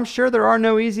 but I'm sure there are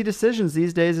no easy decisions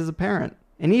these days as a parent.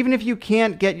 And even if you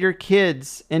can't get your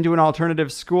kids into an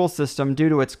alternative school system due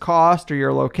to its cost or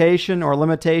your location or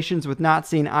limitations with not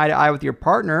seeing eye to eye with your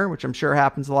partner, which I'm sure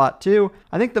happens a lot too,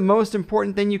 I think the most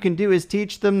important thing you can do is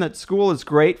teach them that school is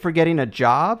great for getting a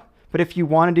job. But if you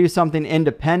want to do something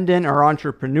independent or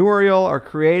entrepreneurial or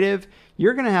creative,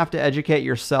 you're going to have to educate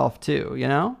yourself too, you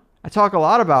know? I talk a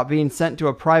lot about being sent to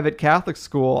a private Catholic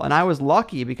school, and I was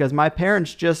lucky because my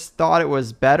parents just thought it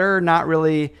was better, not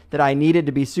really that I needed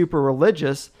to be super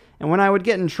religious. And when I would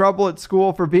get in trouble at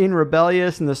school for being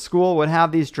rebellious and the school would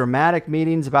have these dramatic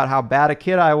meetings about how bad a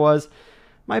kid I was,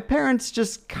 my parents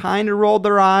just kind of rolled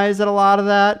their eyes at a lot of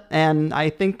that, and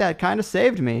I think that kind of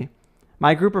saved me.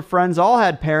 My group of friends all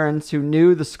had parents who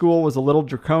knew the school was a little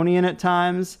draconian at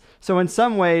times, so in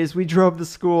some ways we drove the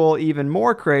school even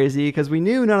more crazy because we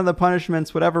knew none of the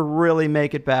punishments would ever really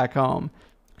make it back home.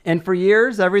 And for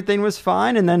years, everything was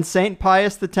fine, and then St.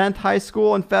 Pius X High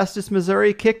School in Festus,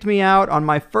 Missouri kicked me out on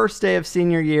my first day of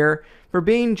senior year for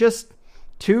being just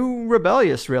too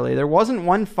rebellious, really. There wasn't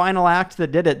one final act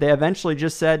that did it. They eventually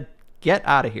just said, get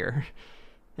out of here.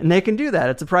 And they can do that.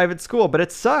 It's a private school, but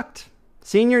it sucked.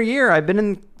 Senior year, I've been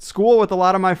in school with a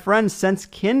lot of my friends since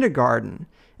kindergarten.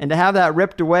 And to have that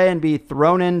ripped away and be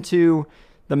thrown into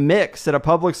the mix at a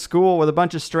public school with a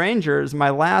bunch of strangers my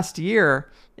last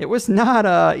year, it was not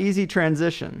an easy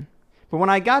transition. But when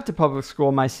I got to public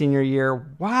school my senior year,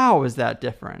 wow, was that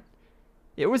different.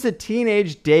 It was a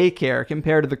teenage daycare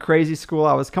compared to the crazy school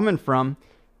I was coming from.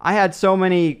 I had so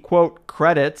many, quote,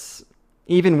 credits,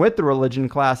 even with the religion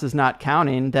classes not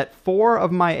counting, that 4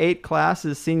 of my 8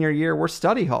 classes senior year were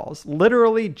study halls,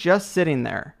 literally just sitting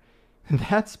there.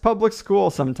 That's public school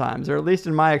sometimes, or at least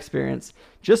in my experience,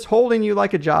 just holding you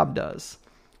like a job does.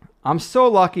 I'm so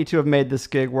lucky to have made this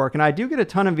gig work, and I do get a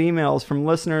ton of emails from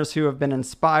listeners who have been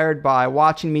inspired by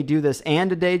watching me do this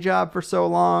and a day job for so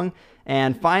long,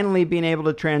 and finally being able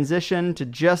to transition to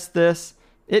just this.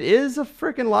 It is a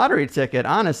freaking lottery ticket,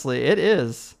 honestly, it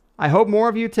is. I hope more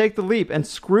of you take the leap and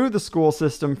screw the school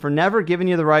system for never giving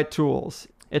you the right tools.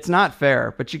 It's not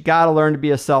fair, but you gotta learn to be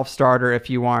a self-starter if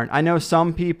you aren't. I know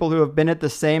some people who have been at the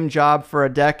same job for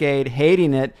a decade,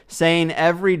 hating it, saying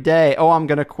every day, oh, I'm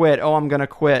gonna quit, oh, I'm gonna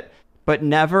quit. But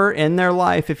never in their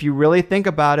life, if you really think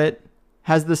about it,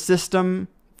 has the system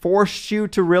forced you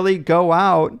to really go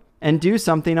out and do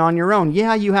something on your own.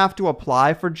 Yeah, you have to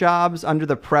apply for jobs under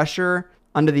the pressure,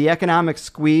 under the economic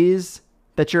squeeze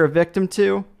that you're a victim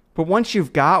to. But once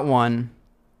you've got one,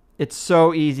 it's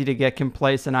so easy to get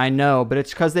complacent, I know, but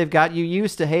it's because they've got you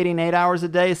used to hating 8 hours a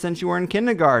day since you were in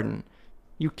kindergarten.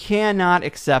 You cannot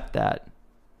accept that.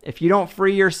 If you don't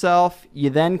free yourself, you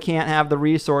then can't have the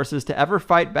resources to ever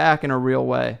fight back in a real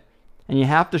way. And you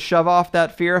have to shove off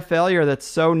that fear of failure that's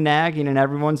so nagging in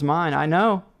everyone's mind. I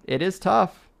know, it is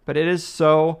tough, but it is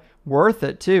so worth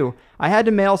it too. I had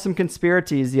to mail some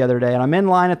conspiracies the other day, and I'm in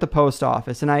line at the post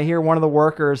office, and I hear one of the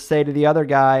workers say to the other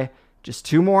guy, "Just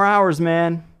 2 more hours,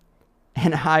 man."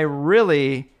 And I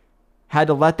really had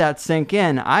to let that sink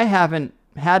in. I haven't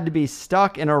had to be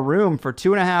stuck in a room for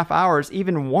 2.5 hours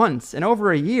even once in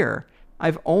over a year.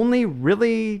 I've only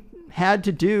really had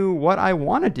to do what I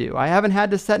want to do. I haven't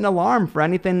had to set an alarm for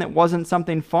anything that wasn't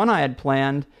something fun I had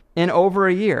planned in over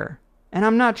a year. And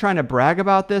I'm not trying to brag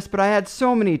about this, but I had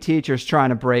so many teachers trying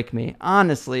to break me,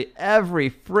 honestly, every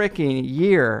freaking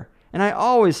year. And I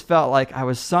always felt like I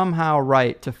was somehow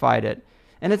right to fight it.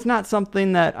 And it's not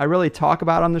something that I really talk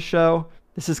about on the show.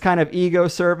 This is kind of ego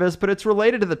service, but it's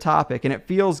related to the topic, and it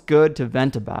feels good to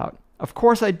vent about. Of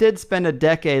course, I did spend a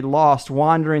decade lost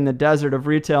wandering the desert of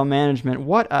retail management.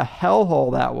 What a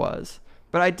hellhole that was.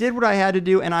 But I did what I had to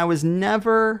do, and I was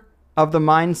never of the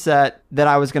mindset that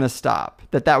I was going to stop,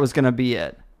 that was going to be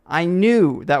it. I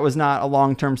knew that was not a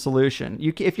long-term solution.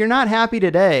 If you're not happy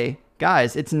today,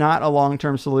 guys, it's not a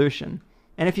long-term solution.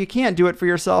 And if you can't do it for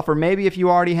yourself, or maybe if you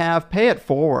already have, pay it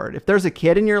forward. If there's a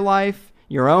kid in your life,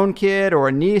 your own kid or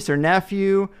a niece or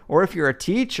nephew, or if you're a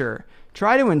teacher,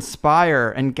 try to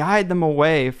inspire and guide them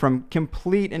away from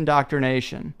complete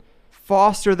indoctrination.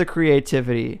 Foster the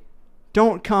creativity.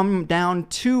 Don't come down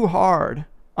too hard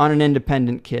on an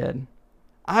independent kid.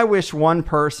 I wish one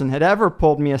person had ever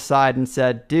pulled me aside and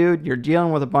said, "Dude, you're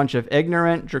dealing with a bunch of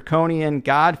ignorant, draconian,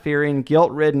 God-fearing,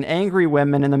 guilt-ridden, angry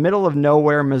women in the middle of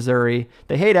nowhere, Missouri.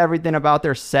 They hate everything about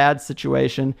their sad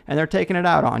situation, and they're taking it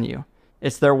out on you.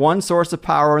 It's their one source of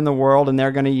power in the world, and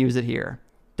they're going to use it here.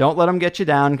 Don't let them get you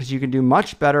down, because you can do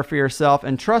much better for yourself,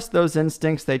 and trust those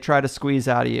instincts they try to squeeze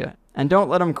out of you. And don't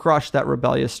let them crush that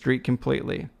rebellious streak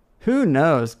completely." Who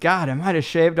knows? God, I might have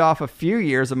shaved off a few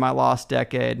years of my lost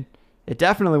decade. It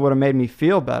definitely would have made me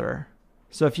feel better.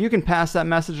 So if you can pass that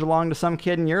message along to some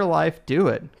kid in your life, do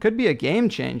it. Could be a game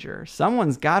changer.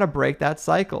 Someone's got to break that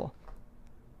cycle.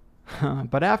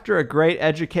 But after a great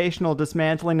educational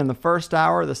dismantling in the first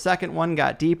hour, the second one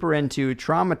got deeper into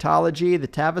traumatology, the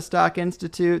Tavistock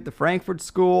Institute, the Frankfurt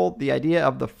School, the idea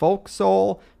of the folk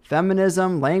soul,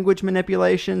 feminism, language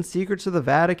manipulation, secrets of the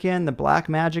Vatican, the black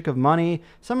magic of money,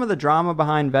 some of the drama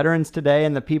behind Veterans Today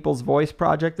and the People's Voice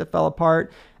Project that fell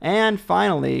apart, and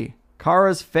finally,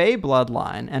 Cara's Fae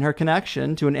bloodline and her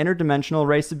connection to an interdimensional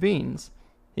race of beings.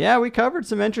 Yeah, we covered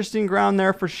some interesting ground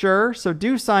there for sure, so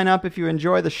do sign up if you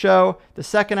enjoy the show. The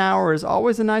second hour is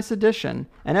always a nice addition,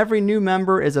 and every new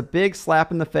member is a big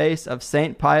slap in the face of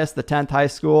St. Pius X High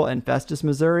School in Festus,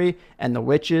 Missouri, and the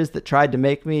witches that tried to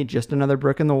make me just another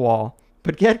brick in the wall.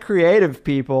 But get creative,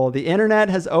 people. The internet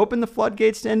has opened the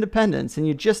floodgates to independence, and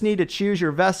you just need to choose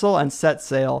your vessel and set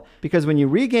sail, because when you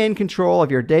regain control of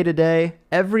your day-to-day,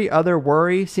 every other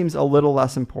worry seems a little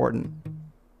less important.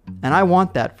 And I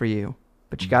want that for you.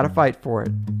 But you gotta fight for it,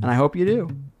 and I hope you do.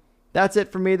 That's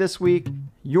it for me this week.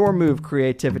 Your move,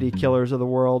 creativity killers of the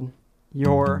world.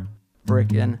 Your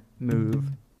frickin' move.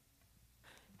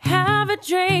 Have a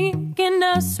drink and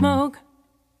a smoke.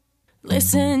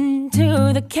 Listen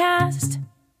to the cast.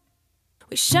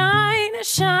 We shine a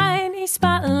shiny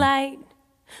spotlight.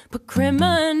 Put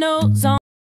criminals on.